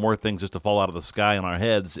looking for more things just to fall out of the sky on our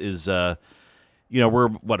heads is we're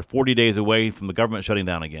 40 days away from the government shutting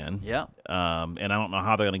down again. Yeah. And I don't know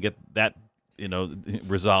how they're going to get that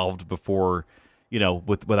resolved before.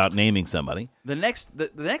 Without naming somebody. The next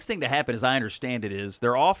thing to happen, as I understand it, is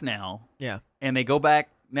they're off now. Yeah. And they go back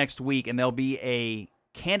next week, and there'll be a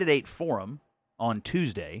candidate forum on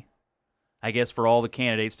Tuesday. I guess, for all the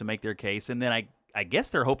candidates to make their case. And then I guess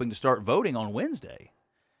they're hoping to start voting on Wednesday.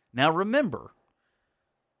 Now, remember,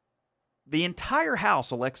 the entire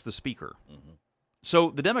House elects the Speaker. Mm-hmm.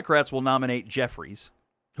 So the Democrats will nominate Jeffries,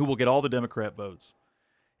 who will get all the Democrat votes.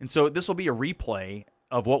 And so this will be a replay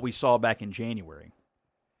of what we saw back in January.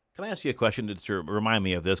 Can I ask you a question to remind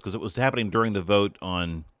me of this? Because it was happening during the vote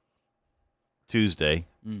on Tuesday.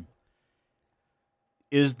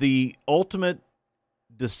 Is the ultimate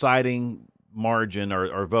deciding margin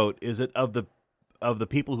or vote, is it of the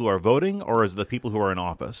people who are voting, or is it the people who are in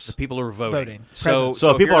office? The people who are voting. So if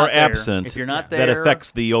people you're are not there, absent, if you're not there, that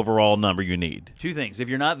affects the overall number you need. Two things. If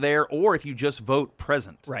you're not there, or if you just vote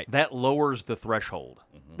present, right, that lowers the threshold.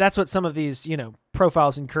 Mm-hmm. That's what some of these,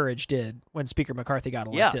 Profiles in Courage did when Speaker McCarthy got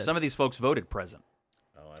elected. Yeah, some of these folks voted present.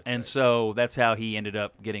 And so that's how he ended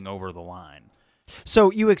up getting over the line.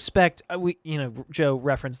 So you expect, Joe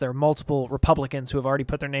referenced there are multiple Republicans who have already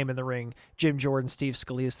put their name in the ring. Jim Jordan, Steve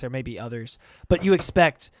Scalise, there may be others. But you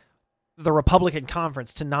expect the Republican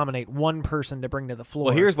conference to nominate one person to bring to the floor.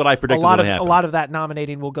 Well, here's what I predict a lot of that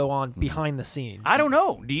nominating will go on behind the scenes. I don't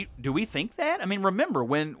know. Do we think that? I mean, remember,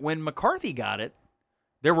 when McCarthy got it,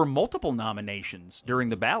 there were multiple nominations during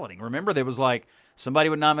the balloting. Remember, there was like somebody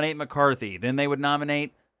would nominate McCarthy, then they would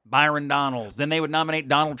nominate Byron Donalds, then they would nominate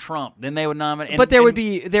Donald Trump, then they would nominate. But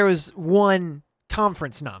there was one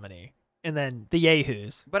conference nominee, and then the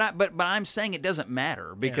yahoos. But I'm saying it doesn't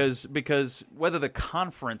matter because whether the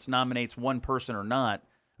conference nominates one person or not.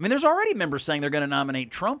 I mean, there's already members saying they're going to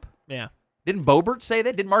nominate Trump. Yeah. Didn't Boebert say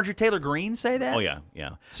that? Didn't Marjorie Taylor Greene say that? Oh, yeah.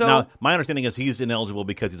 So now, my understanding is he's ineligible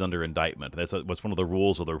because he's under indictment. That's what's one of the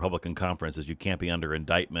rules of the Republican conference is you can't be under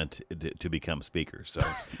indictment to become speaker. So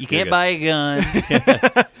you can't buy a gun.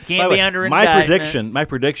 Can't be under indictment. My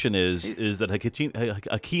prediction is that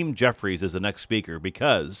Hakeem Jeffries is the next speaker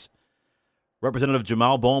because Representative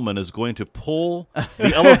Jamal Bowman is going to pull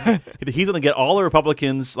the he's going to get all the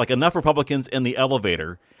Republicans, like enough Republicans in the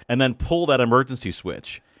elevator, and then pull that emergency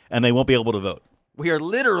switch. And they won't be able to vote. We are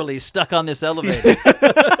literally stuck on this elevator.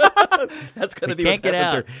 That's going to be can't get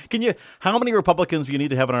out. How many Republicans do you need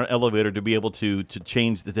to have in our elevator to be able to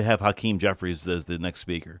change to have Hakeem Jeffries as the next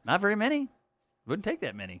speaker? Not very many. Wouldn't take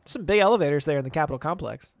that many. Some big elevators there in the Capitol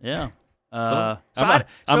complex. Yeah.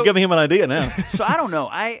 I'm giving him an idea now. So I don't know.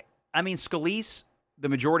 I mean, Scalise, the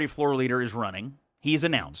majority floor leader, is running. He's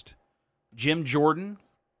announced. Jim Jordan,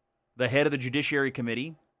 the head of the Judiciary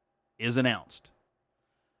Committee, is announced.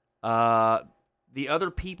 The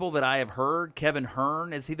other people that I have heard, Kevin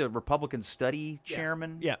Hearn, is he the Republican study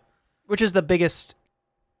chairman? Yeah. Which is the biggest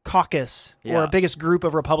caucus or biggest group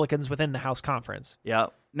of Republicans within the House conference. Yeah.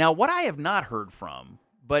 Now, what I have not heard from,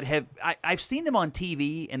 but I've seen them on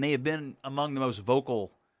TV, and they have been among the most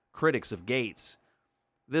vocal critics of Gaetz.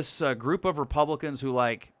 This group of Republicans who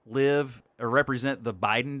live or represent the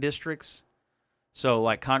Biden districts. So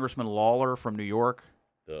like Congressman Lawler from New York.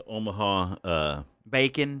 The Omaha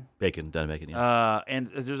Bacon, yeah. And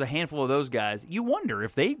there's a handful of those guys. You wonder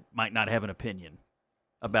if they might not have an opinion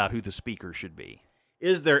about who the speaker should be.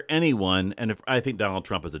 Is there anyone, and I think Donald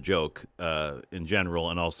Trump is a joke in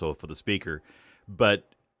general and also for the speaker, but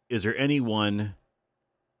is there anyone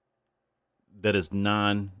that is a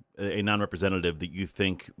non-representative that you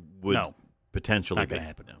think would potentially not going to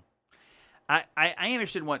happen? No. I am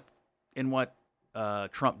interested in what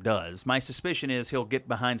Trump does. My suspicion is he'll get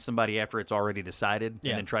behind somebody after it's already decided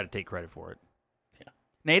and then try to take credit for it. Yeah.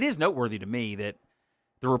 Now, it is noteworthy to me that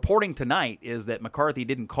the reporting tonight is that McCarthy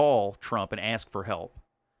didn't call Trump and ask for help.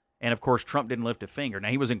 And, of course, Trump didn't lift a finger. Now,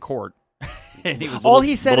 he was in court. And he was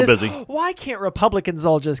he said is, busy. Why can't Republicans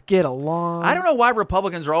all just get along? I don't know why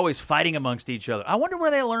Republicans are always fighting amongst each other. I wonder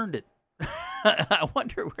where they learned it.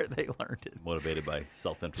 Motivated by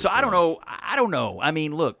self-interest. So I don't know. I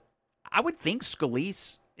mean, look, I would think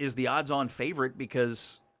Scalise is the odds-on favorite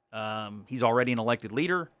because he's already an elected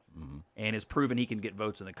leader and has proven he can get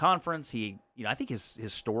votes in the conference. I think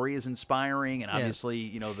his story is inspiring, and obviously,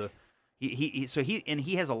 he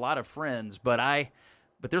has a lot of friends.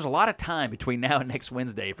 But there's a lot of time between now and next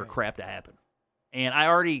Wednesday for crap to happen. And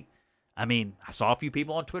I saw a few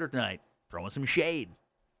people on Twitter tonight throwing some shade.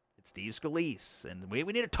 It's Steve Scalise, and we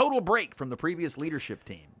need a total break from the previous leadership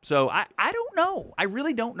team. So I don't know. I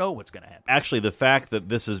really don't know what's going to happen. Actually, the fact that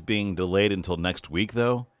this is being delayed until next week,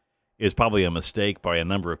 though, is probably a mistake by a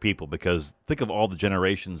number of people because think of all the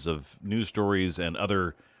generations of news stories and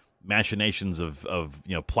other machinations of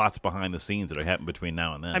plots behind the scenes that are happening between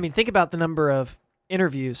now and then. I mean, think about the number of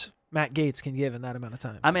interviews Matt Gaetz can give in that amount of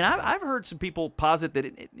time. I mean, I've heard some people posit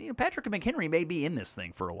that Patrick McHenry may be in this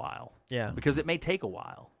thing for a while. Yeah. Because it may take a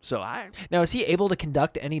while. So Now, is he able to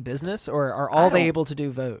conduct any business, or are all they able to do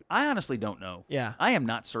vote? I honestly don't know. Yeah. I am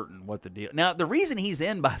not certain what the deal. Now, the reason he's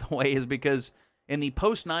in, by the way, is because in the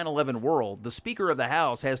post 9/11 world, the Speaker of the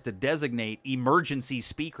House has to designate emergency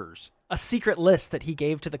speakers. A secret list that he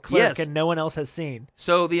gave to the clerk Yes. and no one else has seen.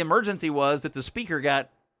 So the emergency was that the speaker got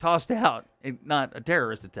tossed out, not a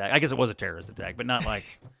terrorist attack. I guess it was a terrorist attack, but not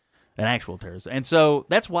like an actual terrorist. And so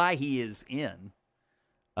that's why he is in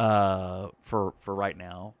for right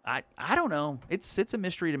now. I don't know. It's a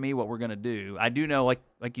mystery to me what we're going to do. I do know,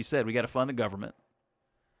 like you said, we got to fund the government.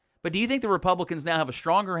 But do you think the Republicans now have a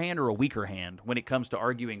stronger hand or a weaker hand when it comes to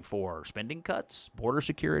arguing for spending cuts, border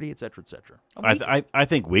security, et cetera, et cetera? I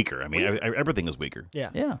think weaker. I mean, everything is weaker.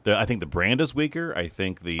 Yeah. Yeah. I think the brand is weaker. I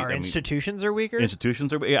think Our institutions are weaker?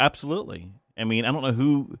 Institutions are absolutely. I mean, I don't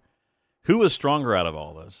know who is stronger out of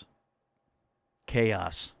all this.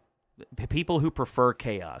 Chaos. People who prefer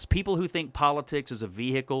chaos. People who think politics is a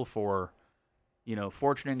vehicle for,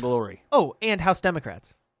 fortune and glory. Oh, and House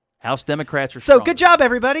Democrats. House Democrats are So stronger. good job,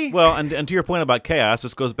 everybody. Well, and to your point about chaos,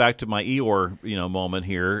 this goes back to my Eeyore, moment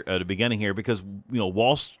here at the beginning here, because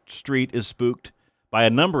Wall Street is spooked by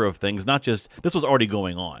a number of things. Not just this was already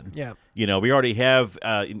going on. Yeah. We already have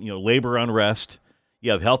labor unrest.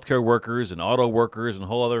 You have healthcare workers and auto workers and a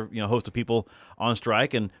whole other host of people on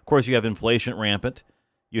strike, and of course you have inflation rampant.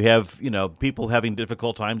 You have people having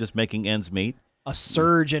difficult time just making ends meet. A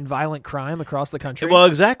surge in violent crime across the country. Well,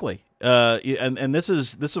 exactly. And this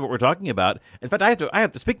is what we're talking about. In fact, I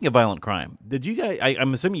have to. Speaking of violent crime, did you guys?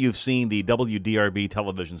 I'm assuming you've seen the WDRB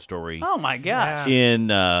television story. Oh my gosh! In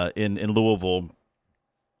Louisville,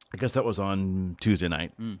 I guess that was on Tuesday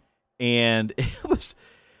night, and it's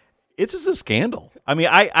just a scandal. I mean,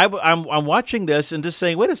 I'm watching this and just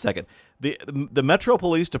saying, wait a second. The Metro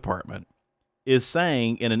Police Department is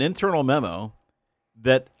saying in an internal memo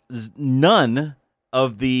that none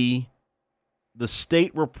of the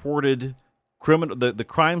state reported the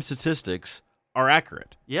crime statistics are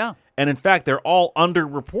accurate. Yeah. And in fact, they're all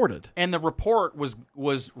underreported. And the report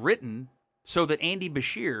was written so that Andy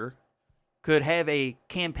Beshear could have a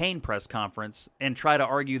campaign press conference and try to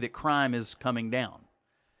argue that crime is coming down.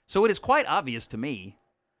 So it is quite obvious to me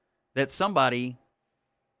that somebody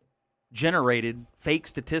generated fake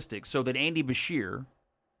statistics so that Andy Beshear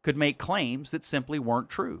could make claims that simply weren't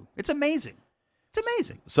true. It's amazing. It's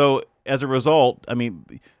amazing. So as a result, I mean,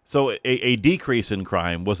 a decrease in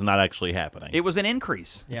crime was not actually happening. It was an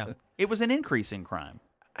increase. Yeah. It was an increase in crime.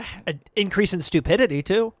 An increase in stupidity,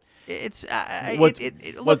 too. It's What-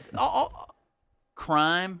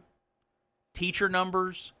 crime, teacher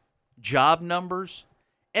numbers, job numbers,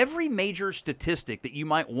 every major statistic that you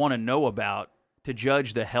might want to know about to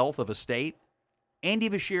judge the health of a state, Andy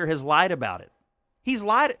Beshear has lied about it. He's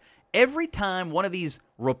lied every time one of these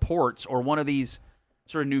reports or one of these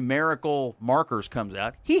sort of numerical markers comes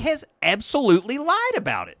out. He has absolutely lied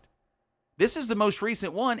about it. This is the most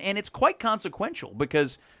recent one, and it's quite consequential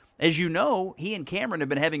because, as you know, he and Cameron have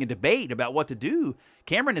been having a debate about what to do.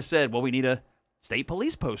 Cameron has said, well, we need a state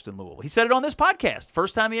police post in Louisville. He said it on this podcast,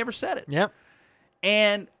 first time he ever said it. Yep.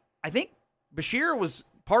 And I think Beshear was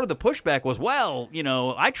part of the pushback was, well,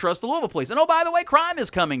 I trust the Louisville police. And, oh, by the way, crime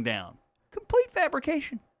is coming down. Complete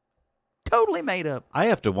fabrication. Totally made up. I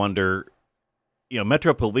have to wonder,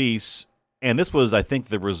 Metro Police, and this was, I think,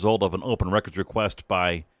 the result of an open records request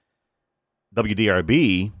by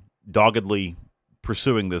WDRB doggedly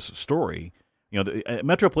pursuing this story.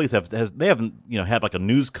 Metro Police haven't had like a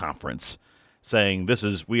news conference saying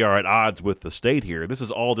we are at odds with the state here. This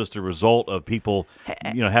is all just a result of people,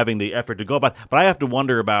 having the effort to go about. But I have to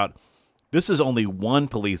wonder about, this is only one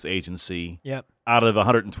police agency out of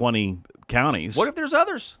 120 counties. What if there's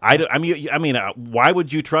others? I mean, why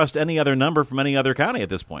would you trust any other number from any other county at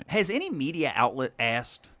this point? Has any media outlet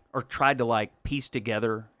asked or tried to piece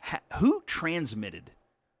together who transmitted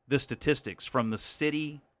the statistics from the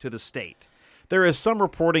city to the state? There is some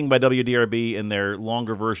reporting by WDRB in their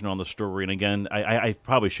longer version on the story, and again, I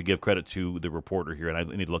probably should give credit to the reporter here, and I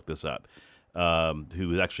need to look this up,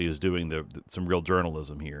 who actually is doing some real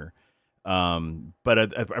journalism here. But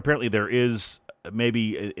apparently there is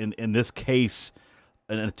maybe in this case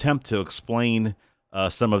an attempt to explain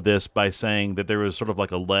some of this by saying that there was sort of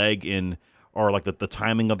like a lag in, or like the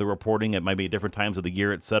timing of the reporting at maybe different times of the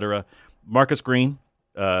year, et cetera. Marcus Green,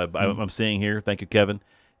 I'm seeing here, thank you, Kevin,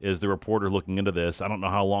 is the reporter looking into this. I don't know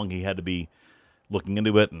how long he had to be looking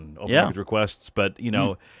into it and open records requests, but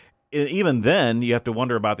even then you have to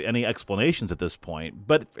wonder about any explanations at this point.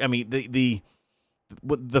 But I mean, the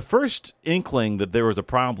the first inkling that there was a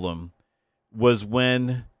problem was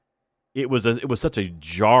when it was such a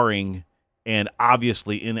jarring and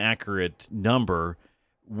obviously inaccurate number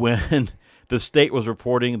when the state was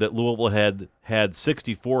reporting that Louisville had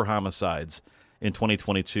 64 homicides in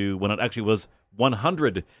 2022 when it actually was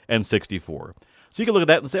 164. So you can look at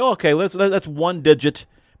that and say, oh, okay, that's one digit.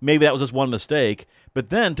 Maybe that was just one mistake. But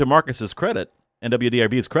then, to Marcus's credit and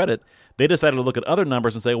WDRB's credit, they decided to look at other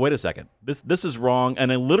numbers and say, wait a second, this is wrong.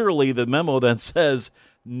 And then literally the memo then says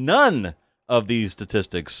none of these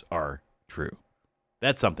statistics are true.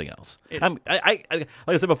 That's something else. Like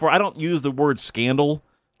I said before, I don't use the word scandal,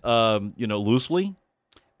 loosely.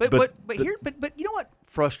 But you know what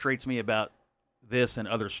frustrates me about this and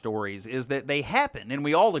other stories is that they happen, and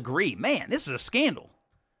we all agree, man, this is a scandal.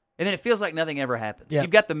 And then it feels like nothing ever happened. Yep.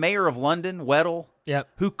 You've got the mayor of London, Weddle, Yep.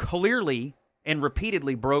 who clearly and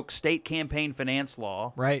repeatedly broke state campaign finance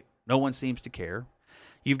law. Right. No one seems to care.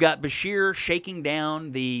 You've got Beshear shaking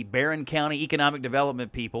down the Barron County Economic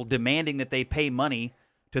Development people, demanding that they pay money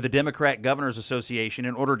to the Democrat Governors Association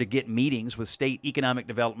in order to get meetings with state economic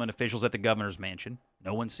development officials at the governor's mansion.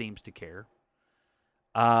 No one seems to care.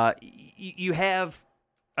 You have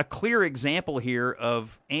a clear example here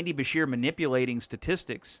of Andy Beshear manipulating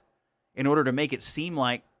statistics in order to make it seem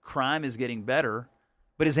like crime is getting better.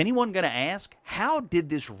 But is anyone going to ask, how did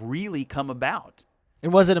this really come about?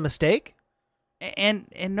 And was it a mistake? And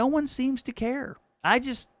no one seems to care. I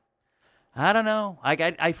don't know.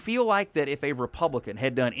 I feel like that if a Republican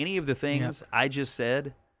had done any of the things I just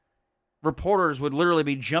said, reporters would literally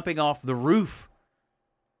be jumping off the roof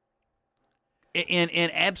in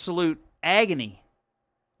absolute agony.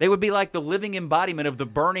 They would be like the living embodiment of the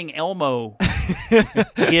burning Elmo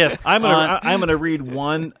gif. I'm gonna read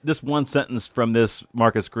one sentence from this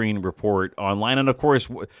Marcus Green report online, and of course,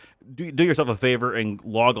 do yourself a favor and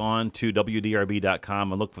log on to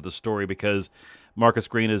WDRB.com and look for the story, because Marcus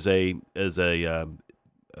Green is a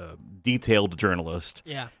detailed journalist,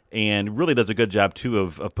 and really does a good job too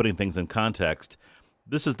of putting things in context.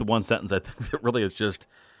 This is the one sentence I think that really is just,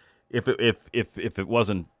 if it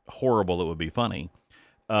wasn't horrible, it would be funny.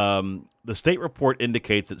 The state report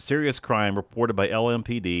indicates that serious crime reported by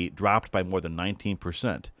LMPD dropped by more than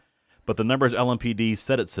 19%, but the numbers LMPD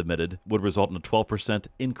said it submitted would result in a 12%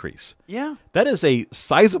 increase. Yeah. That is a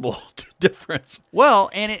sizable difference.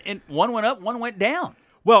 Well, and one went up, one went down.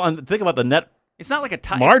 Well, and think about the net. It's not like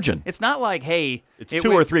a margin. It's not like, hey, it's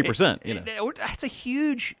 2 or 3%. It's a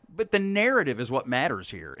huge. But the narrative is what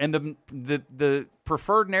matters here, and the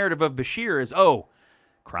preferred narrative of Beshear is,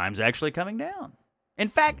 crime's actually coming down. In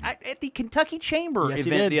fact, at the Kentucky Chamber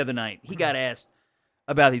event the other night, he got asked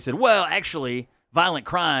about it. He said, well, actually, violent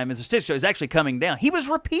crime as a statistic is actually coming down. He was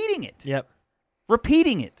repeating it. Yep.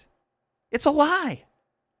 Repeating it. It's a lie.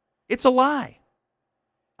 It's a lie.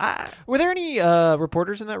 Were there any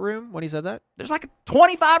reporters in that room when he said that? There's like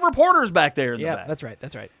 25 reporters back there in the back. That's right.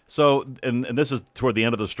 That's right. So, and this is toward the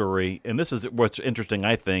end of the story, and this is what's interesting,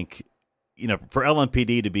 I think, for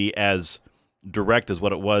LMPD to be as direct as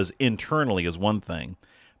what it was internally is one thing,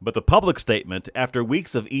 but the public statement, after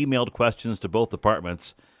weeks of emailed questions to both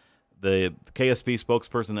departments, the KSP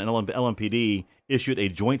spokesperson and LMPD issued a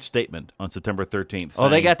joint statement on September 13th.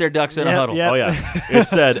 Saying, they got their ducks in a huddle. Yep. Oh, yeah. It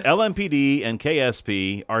said, LMPD and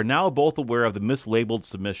KSP are now both aware of the mislabeled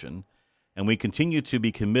submission, and we continue to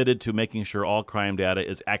be committed to making sure all crime data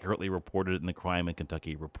is accurately reported in the Crime in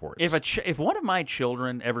Kentucky reports. If one of my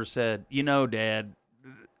children ever said, Dad,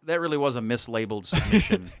 that really was a mislabeled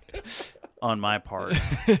submission on my part.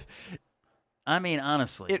 I mean,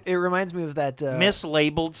 honestly. It reminds me of that...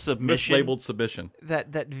 mislabeled submission. Mislabeled submission.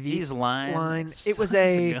 That These line. It was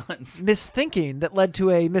a misthinking that led to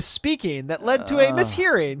a misspeaking that led to a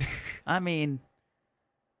mishearing. I mean,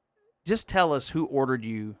 just tell us who ordered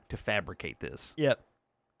you to fabricate this. Yep.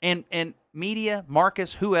 And media,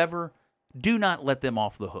 Marcus, whoever, do not let them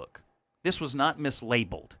off the hook. This was not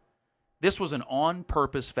mislabeled. This was an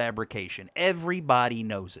on-purpose fabrication. Everybody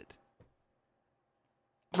knows it.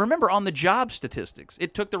 Remember, on the job statistics,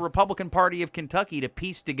 it took the Republican Party of Kentucky to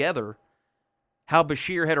piece together how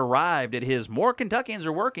Beshear had arrived at his more Kentuckians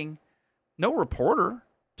are working. No reporter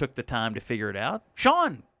took the time to figure it out.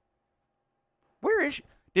 Sean, where is she?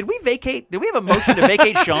 Did we have a motion to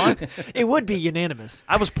vacate Sean? It would be unanimous.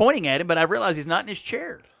 I was pointing at him, but I realized he's not in his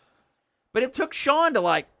chair. But it took Sean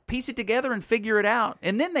to piece it together and figure it out,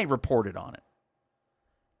 and then they reported on it.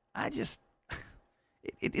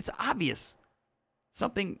 It's obvious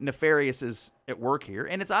something nefarious is at work here,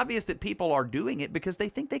 and it's obvious that people are doing it because they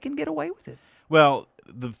think they can get away with it. Well,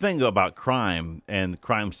 the thing about crime and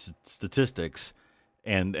crime statistics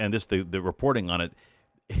and this the reporting on it,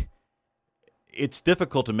 it's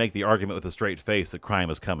difficult to make the argument with a straight face that crime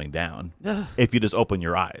is coming down if you just open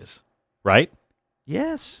your eyes, right?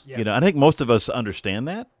 Yes. Yeah. You know, I think most of us understand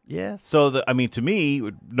that. Yes. So, to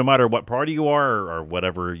me, no matter what party you are or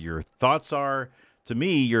whatever your thoughts are, to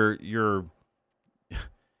me, you're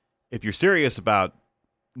if you're serious about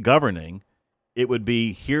governing, it would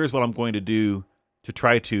be, here's what I'm going to do to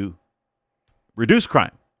try to reduce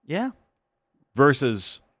crime. Yeah.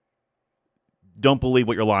 Versus don't believe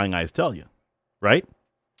what your lying eyes tell you, right?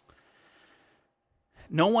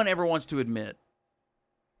 No one ever wants to admit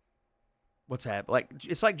what's happening. Like,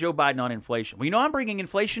 it's like Joe Biden on inflation. Well, I'm bringing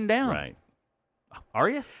inflation down. Right. Are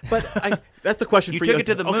you? But that's the question for you. You took it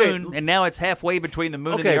to the moon, and now it's halfway between the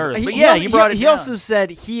moon and the earth. But you brought it He down. also said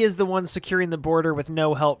he is the one securing the border with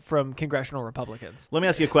no help from congressional Republicans. Let me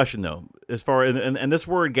ask you a question, though. As far and this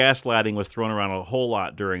word gaslighting was thrown around a whole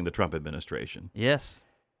lot during the Trump administration. Yes.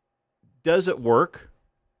 Does it work?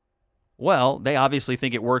 Well, they obviously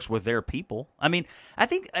think it works with their people. I mean, I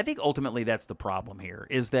think ultimately that's the problem here,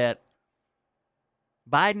 is that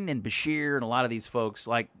Biden and Bashir and a lot of these folks,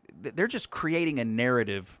 like, they're just creating a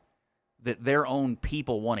narrative that their own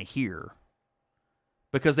people want to hear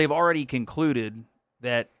because they've already concluded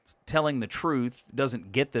that telling the truth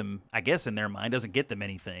doesn't get them, I guess in their mind, doesn't get them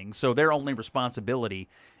anything. So their only responsibility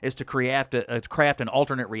is to craft an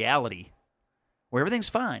alternate reality where everything's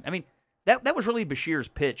fine. I mean, that was really Bashir's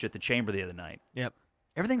pitch at the chamber the other night. Yep.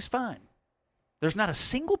 Everything's fine. There's not a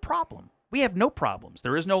single problem. We have no problems.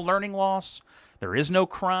 There is no learning loss. There is no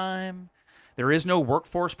crime. There is no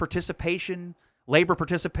workforce participation, labor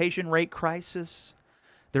participation rate crisis.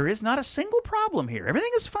 There is not a single problem here.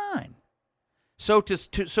 Everything is fine. So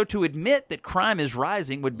to admit that crime is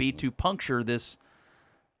rising would be to puncture this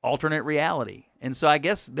alternate reality. And so I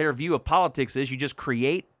guess their view of politics is you just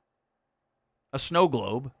create a snow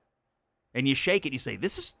globe and you shake it and you say,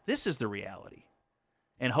 this is the reality,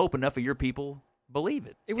 and hope enough of your people believe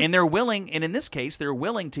it. And they're willing, and in this case, they're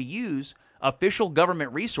willing to use official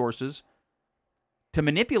government resources to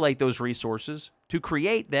manipulate those resources to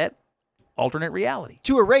create that alternate reality.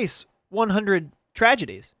 To erase 100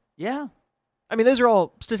 tragedies. Yeah. I mean, those are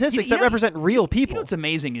all statistics that represent real people. You know what's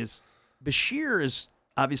amazing is Bashir has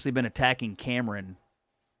obviously been attacking Cameron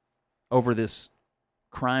over this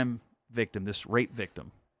crime victim, this rape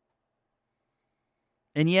victim.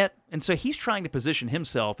 And so he's trying to position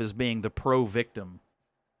himself as being the pro-victim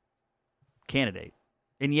candidate.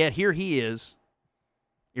 And yet here he is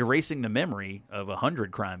erasing the memory of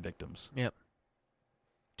 100 crime victims. Yep.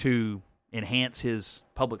 To enhance his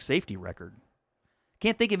public safety record.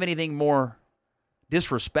 Can't think of anything more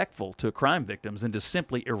disrespectful to crime victims than to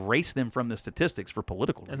simply erase them from the statistics for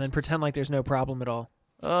political reasons. And then pretend like there's no problem at all.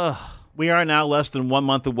 We are now less than 1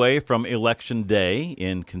 month away from Election Day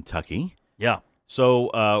in Kentucky. Yeah.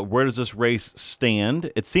 So where does this race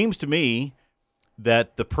stand? It seems to me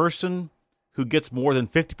that the person who gets more than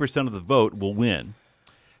 50% of the vote will win.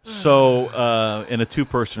 So in a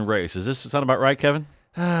two-person race. Does this sound about right, Kevin?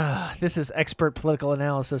 This is expert political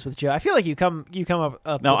analysis with Joe. I feel like you come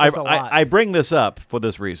up no, with this a lot. I bring this up for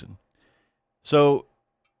this reason. So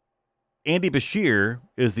Andy Bashir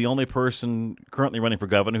is the only person currently running for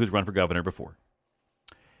governor who's run for governor before.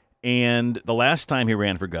 And the last time he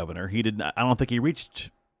ran for governor, he did not, I don't think he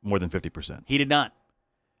reached more than 50%. He did not.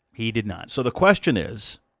 He did not. So the question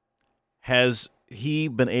is, has he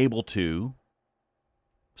been able to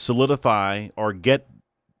solidify or get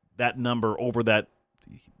that number over that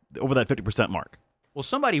 50% mark? Well,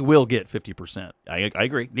 somebody will get 50%. I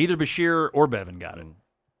agree. Neither Bashir or Bevin got it.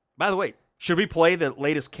 By the way, should we play the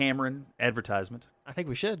latest Cameron advertisement? I think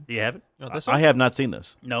we should. Do you have it? I have not seen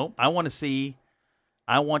this. No, I want to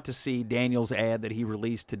see Daniel's ad that he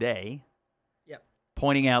released today. Yep.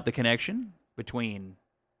 Pointing out the connection between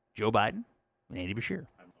Joe Biden and Andy Bashir.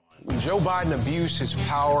 When Joe Biden abused his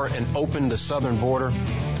power and opened the southern border,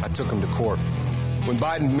 I took him to court. When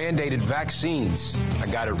Biden mandated vaccines, I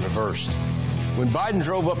got it reversed. When Biden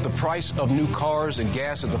drove up the price of new cars and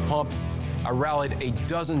gas at the pump, I rallied a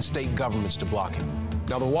dozen state governments to block him.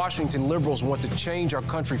 Now the Washington liberals want to change our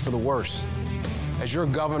country for the worse. As your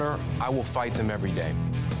governor, I will fight them every day.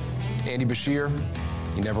 Andy Bashir,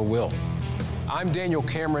 you never will. I'm Daniel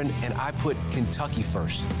Cameron, and I put Kentucky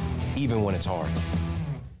first, even when it's hard.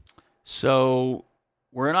 So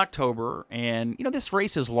we're in October, and this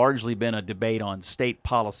race has largely been a debate on state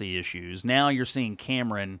policy issues. Now you're seeing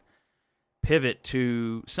Cameron pivot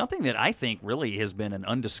to something that I think really has been an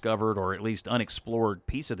undiscovered or at least unexplored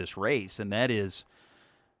piece of this race, and that is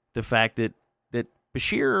the fact that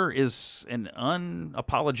Bashir is an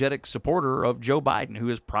unapologetic supporter of Joe Biden, who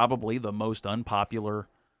is probably the most unpopular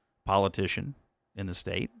politician in the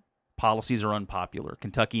state, policies are unpopular.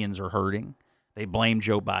 Kentuckians are hurting. They blame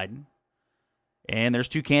Joe Biden. And there's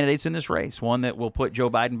two candidates in this race, one that will put Joe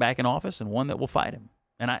Biden back in office and one that will fight him.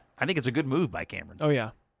 And I think it's a good move by Cameron. Oh, yeah.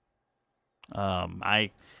 I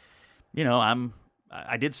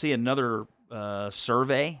did see another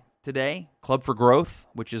survey today, Club for Growth,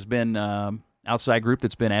 which has been outside group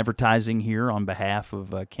that's been advertising here on behalf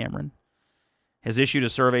of Cameron, has issued a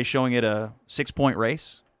survey showing it a 6-point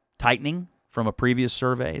race, tightening from a previous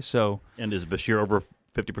survey. So, and is Beshear over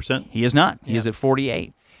 50%? He is not. He is at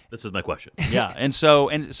 48. This is my question. Yeah, and so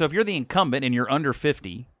if you're the incumbent and you're under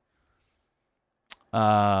 50,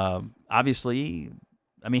 obviously,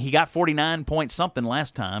 I mean, he got 49 point something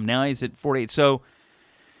last time. Now he's at 48. So,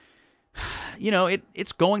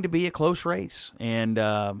 it's going to be a close race, and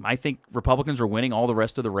I think Republicans are winning all the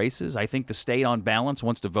rest of the races. I think the state, on balance,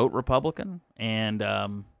 wants to vote Republican, and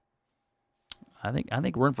I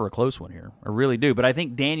think we're in for a close one here. I really do. But I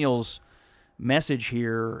think Daniel's message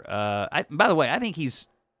here. By the way, I think he's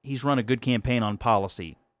run a good campaign on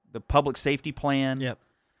policy, the public safety plan,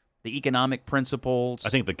 the economic principles. I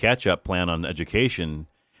think the catch-up plan on education.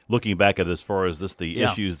 Looking back at as far as the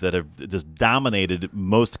issues that have just dominated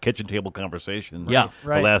most kitchen table conversations the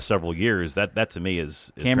last several years, that to me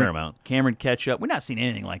is paramount. Cameron catch up. We're not seeing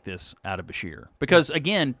anything like this out of Beshear. Because,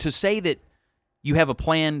 again, to say that you have a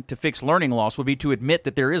plan to fix learning loss would be to admit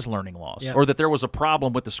that there is learning loss or that there was a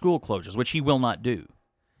problem with the school closures, which he will not do.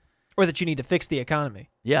 Or that you need to fix the economy.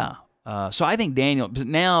 Yeah. So I think Daniel,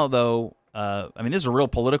 now, though, this is a real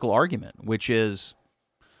political argument, which is,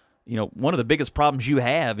 one of the biggest problems you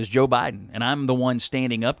have is Joe Biden, and I'm the one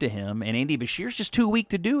standing up to him, and Andy Beshear's just too weak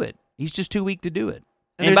to do it. He's just too weak to do it.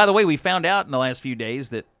 And by the way, we found out in the last few days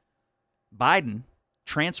that Biden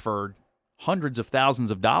transferred hundreds of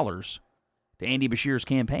thousands of dollars to Andy Beshear's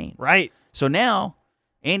campaign. Right. So now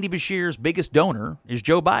Andy Beshear's biggest donor is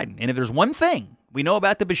Joe Biden. And if there's one thing we know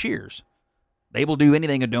about the Beshears, they will do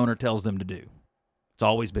anything a donor tells them to do. It's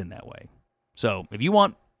always been that way. So if you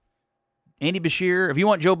want Andy Beshear, if you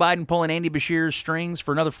want Joe Biden pulling Andy Beshear's strings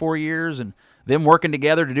for another 4 years and them working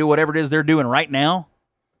together to do whatever it is they're doing right now,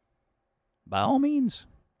 by all means,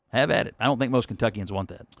 have at it. I don't think most Kentuckians want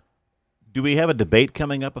that. Do we have a debate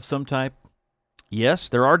coming up of some type? Yes,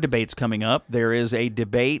 there are debates coming up. There is a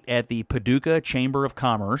debate at the Paducah Chamber of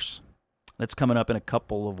Commerce. That's coming up in a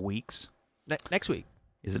couple of weeks. Next week.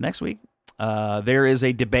 Is it next week? There is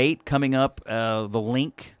a debate coming up, the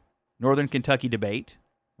Link Northern Kentucky debate,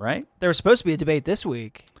 right? There was supposed to be a debate this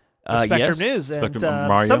week. Spectrum News, and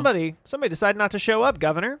somebody decided not to show up,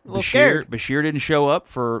 Governor. A little scared. Beshear didn't show up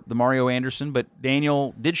for the Mario Anderson, but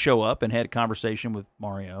Daniel did show up and had a conversation with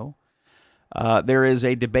Mario. There is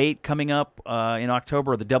a debate coming up in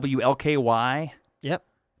October, the WLKY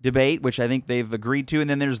debate, which I think they've agreed to, and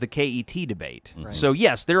then there's the KET debate. Right. So,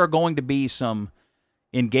 yes, there are going to be some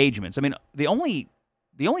engagements. I mean, the only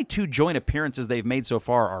two joint appearances they've made so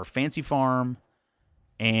far are Fancy Farm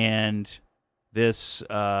and this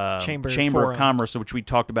Chamber of Commerce, which we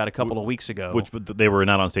talked about a couple of weeks ago. Which they were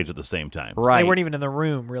not on stage at the same time. Right. They weren't even in the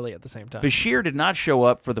room, really, at the same time. Beshear did not show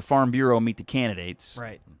up for the Farm Bureau Meet the Candidates.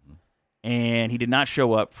 Right. And he did not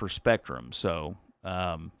show up for Spectrum. So,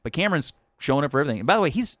 but Cameron's showing up for everything. And by the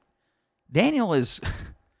way, Daniel is,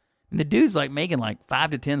 the dude's like making like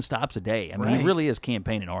 5 to 10 stops a day. I mean, he really is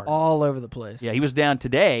campaigning hard. All over the place. Yeah, he was down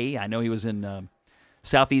today. I know he was in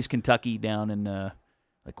southeast Kentucky, down in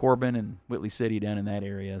Corbin and Whitley City, down in that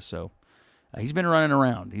area. So he's been running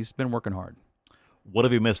around. He's been working hard. What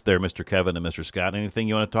have you missed there, Mr. Kevin and Mr. Scott? Anything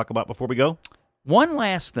you want to talk about before we go? One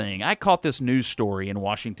last thing. I caught this news story in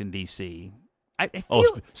Washington, D.C.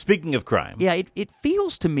 Speaking of crime. Yeah, it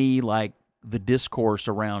feels to me like the discourse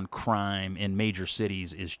around crime in major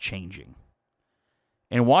cities is changing.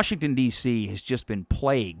 And Washington, D.C. has just been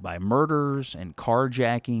plagued by murders and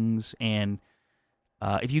carjackings. And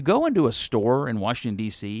if you go into a store in Washington,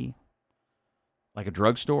 D.C., like a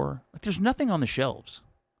drugstore, there's nothing on the shelves.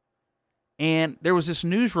 And there was this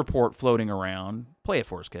news report floating around. Play it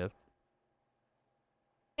for us, Kev.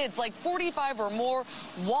 It's like 45 or more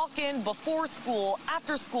walk in before school,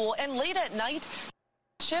 after school, and late at night.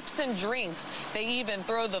 Chips and drinks. They even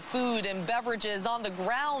throw the food and beverages on the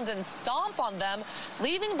ground and stomp on them,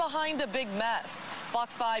 leaving behind a big mess.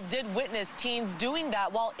 Fox 5 did witness teens doing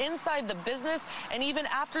that while inside the business and even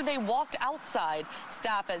after they walked outside.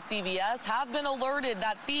 Staff at CVS have been alerted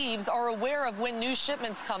that thieves are aware of when new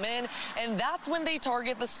shipments come in, and that's when they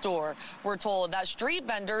target the store. We're told that street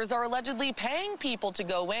vendors are allegedly paying people to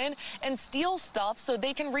go in and steal stuff so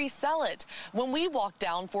they can resell it. When we walked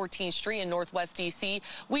down 14th Street in Northwest DC,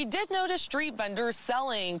 we did notice street vendors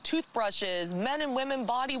selling toothbrushes, men and women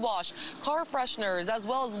body wash, car fresheners, as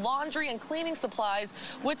well as laundry and cleaning supplies,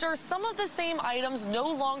 which are some of the same items no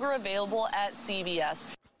longer available at CVS.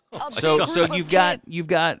 So you've got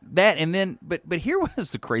that, and then but here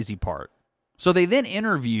was the crazy part. So they then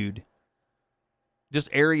interviewed just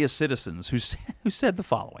area citizens who said the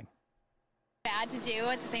following. Bad to do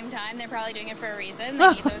at the same time. They're probably doing it for a reason.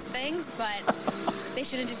 They need those things, but they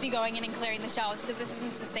shouldn't just be going in and clearing the shelves because this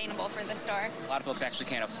isn't sustainable for the store. A lot of folks actually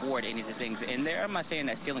can't afford any of the things in there. I'm not saying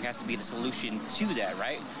that stealing has to be the solution to that,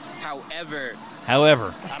 right? However,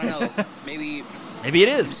 I don't know, maybe it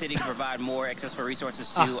is. The city can provide more accessible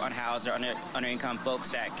resources to unhoused or under-income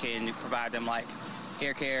folks that can provide them like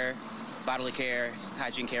hair care, bodily care,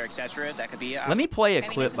 hygiene care, etc. That could be Let me play a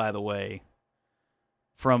clip, by the way,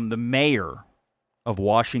 from the mayor of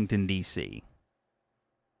Washington, D.C.,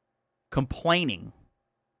 complaining.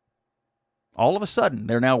 All of a sudden,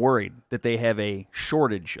 they're now worried that they have a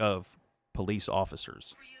shortage of police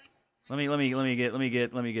officers. Let me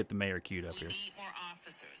get the mayor queued up here. We need more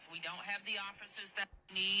officers. We don't have the officers that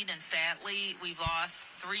we need, and sadly, we've lost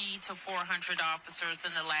 300 to 400 officers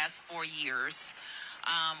in the last 4 years.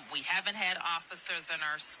 We haven't had officers in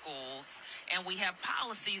our schools, and we have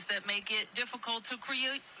policies that make it difficult to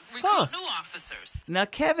recruit new officers. Now,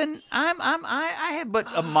 Kevin, I have but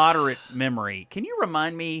a moderate memory. Can you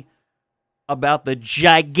remind me about the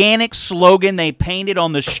gigantic slogan they painted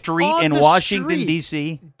on the street in Washington,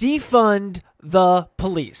 D.C.? Defund the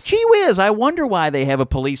police. Gee whiz, I wonder why they have a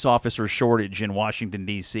police officer shortage in Washington,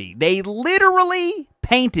 D.C. They literally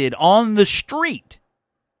painted on the street,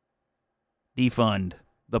 defund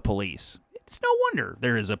the police. It's no wonder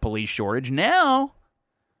there is a police shortage now.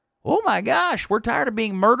 Oh my gosh, we're tired of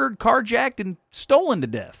being murdered, carjacked, and stolen to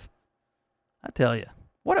death. I tell you.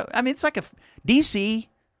 It's like D.C.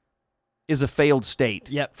 is a failed state.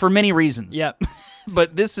 Yep. For many reasons. Yep.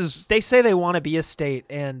 But this is... They say they want to be a state,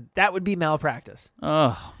 and that would be malpractice.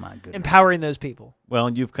 Oh, my goodness. Empowering those people.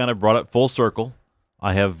 Well, you've kind of brought it full circle.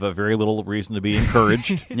 I have very little reason to be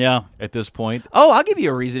encouraged at this point. Oh, I'll give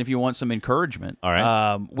you a reason if you want some encouragement. All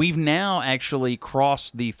right. We've now actually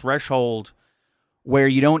crossed the threshold where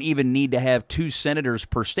you don't even need to have 2 senators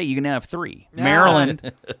per state. You can now have 3.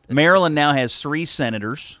 Maryland now has 3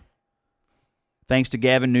 senators, thanks to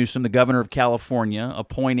Gavin Newsom, the governor of California,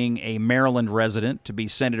 appointing a Maryland resident to be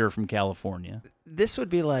senator from California. This would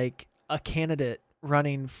be like a candidate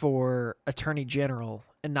running for attorney general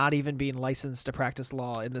and not even being licensed to practice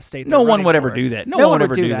law in the state. No one would ever do that. No one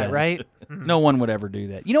would do that, right? No one would ever do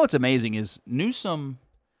that. You know what's amazing is Newsom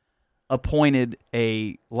appointed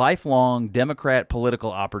a lifelong Democrat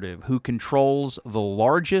political operative who controls the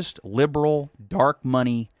largest liberal dark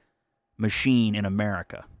money machine in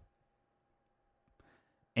America.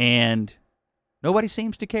 And nobody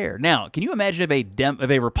seems to care. Now, can you imagine if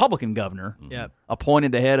a Republican governor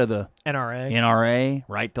appointed the head of the NRA,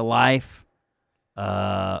 Right to Life,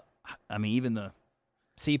 even the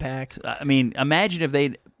CPAC. Imagine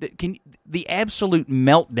if the absolute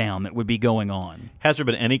meltdown that would be going on. Has there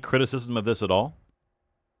been any criticism of this at all?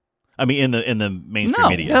 In the mainstream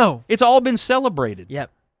media? No. It's all been celebrated.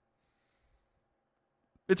 Yep.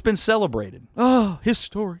 It's been celebrated. Oh,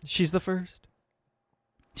 historic. She's the first.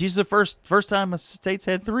 She's the first time a state's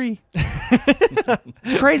had 3.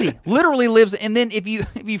 It's crazy. Literally lives. And then if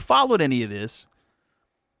you followed any of this,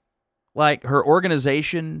 like her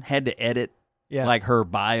organization had to edit like her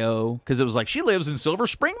bio because it was like she lives in Silver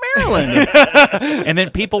Spring, Maryland, and then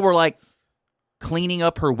people were like cleaning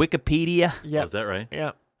up her Wikipedia. Yeah, is that right?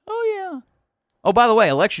 Yeah. Oh yeah. Oh, by the way,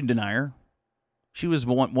 election denier. She was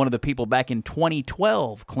one of the people back in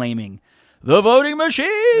 2012 claiming the voting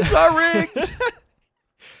machines are rigged.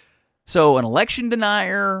 So an election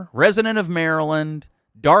denier, resident of Maryland,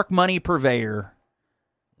 dark money purveyor,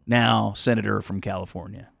 now senator from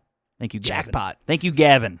California. Thank you, Gavin. Jackpot. Thank you,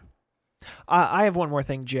 Gavin. I have one more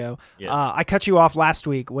thing, Joe. Yes. I cut you off last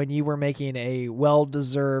week when you were making a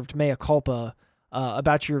well-deserved mea culpa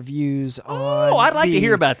about your views on. Oh, I'd like to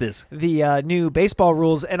hear about this. The new baseball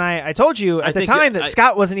rules, and I told you at the time that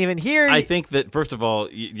Scott wasn't even here. I think that first of all,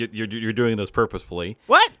 you're doing this purposefully.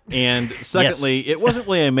 What? And secondly, it wasn't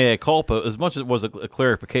really a mea culpa as much as it was a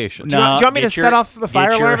clarification. Do you want me to set off the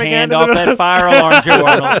fire alarm again? Get your hand off that fire alarm, Joe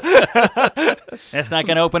Arnold. That's not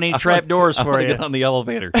going to open any trap doors for you. Get on the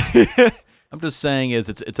elevator. I'm just saying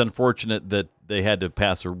it's unfortunate that they had to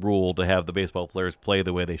pass a rule to have the baseball players play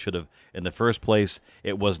the way they should have in the first place.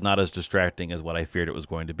 It was not as distracting as what I feared it was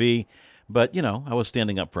going to be. But, I was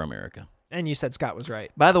standing up for America. And you said Scott was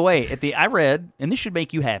right. By the way, I read, and this should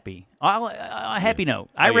make you happy, a happy note.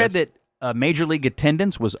 I read that Major League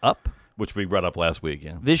attendance was up. Which we brought up last week,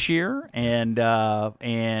 yeah. This year, and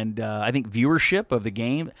I think viewership of the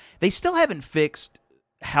game. They still haven't fixed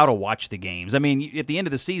how to watch the games. I mean, at the end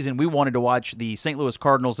of the season, we wanted to watch the St. Louis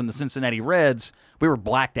Cardinals and the Cincinnati Reds. We were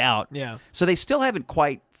blacked out. Yeah. So they still haven't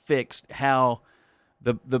quite fixed how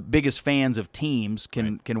the biggest fans of teams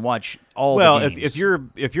can watch all the games. Well,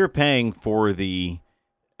 if you're paying for the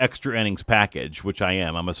extra innings package, which I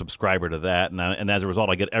am, I'm a subscriber to that, and as a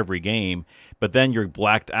result, I get every game. But then you're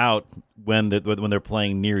blacked out when they're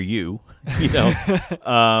playing near you.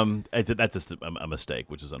 That's just a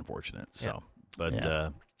mistake, which is unfortunate. So.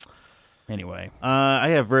 But anyway, I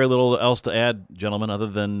have very little else to add, gentlemen, other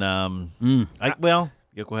than go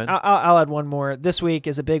ahead. I'll add one more. This week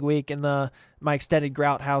is a big week in my extended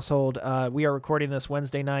Grout household. We are recording this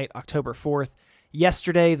Wednesday night, October 4th.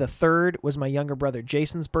 Yesterday, the 3rd, was my younger brother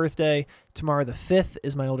Jason's birthday. Tomorrow, the 5th,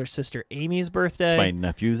 is my older sister Amy's birthday. It's my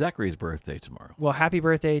nephew Zachary's birthday tomorrow. Well, happy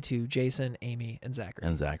birthday to Jason, Amy, and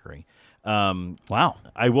Zachary. Wow!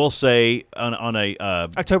 I will say on a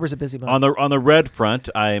October's a busy month. On the red front,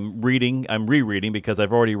 I'm rereading because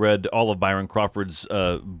I've already read all of Byron Crawford's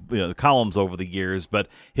columns over the years. But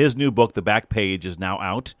his new book, The Back Page, is now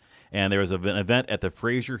out, and there is an event at the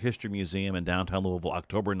Fraser History Museum in downtown Louisville,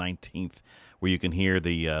 October 19th, where you can hear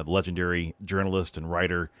the legendary journalist and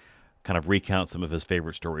writer kind of recount some of his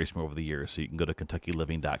favorite stories from over the years. So you can go to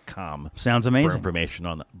KentuckyLiving.com. Sounds amazing. For information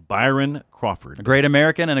on Byron Crawford. A great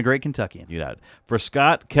American and a great Kentuckian. You got it. For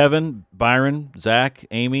Scott, Kevin, Byron, Zach,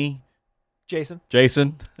 Amy, Jason,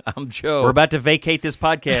 I'm Joe. We're about to vacate this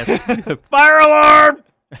podcast. Fire alarm!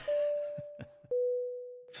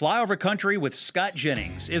 Flyover Country with Scott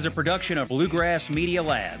Jennings is a production of Bluegrass Media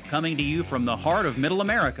Lab, coming to you from the heart of Middle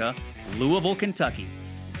America, Louisville, Kentucky.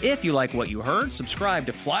 If you like what you heard, subscribe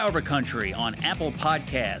to Flyover Country on Apple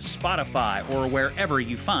Podcasts, Spotify, or wherever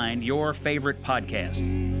you find your favorite podcast.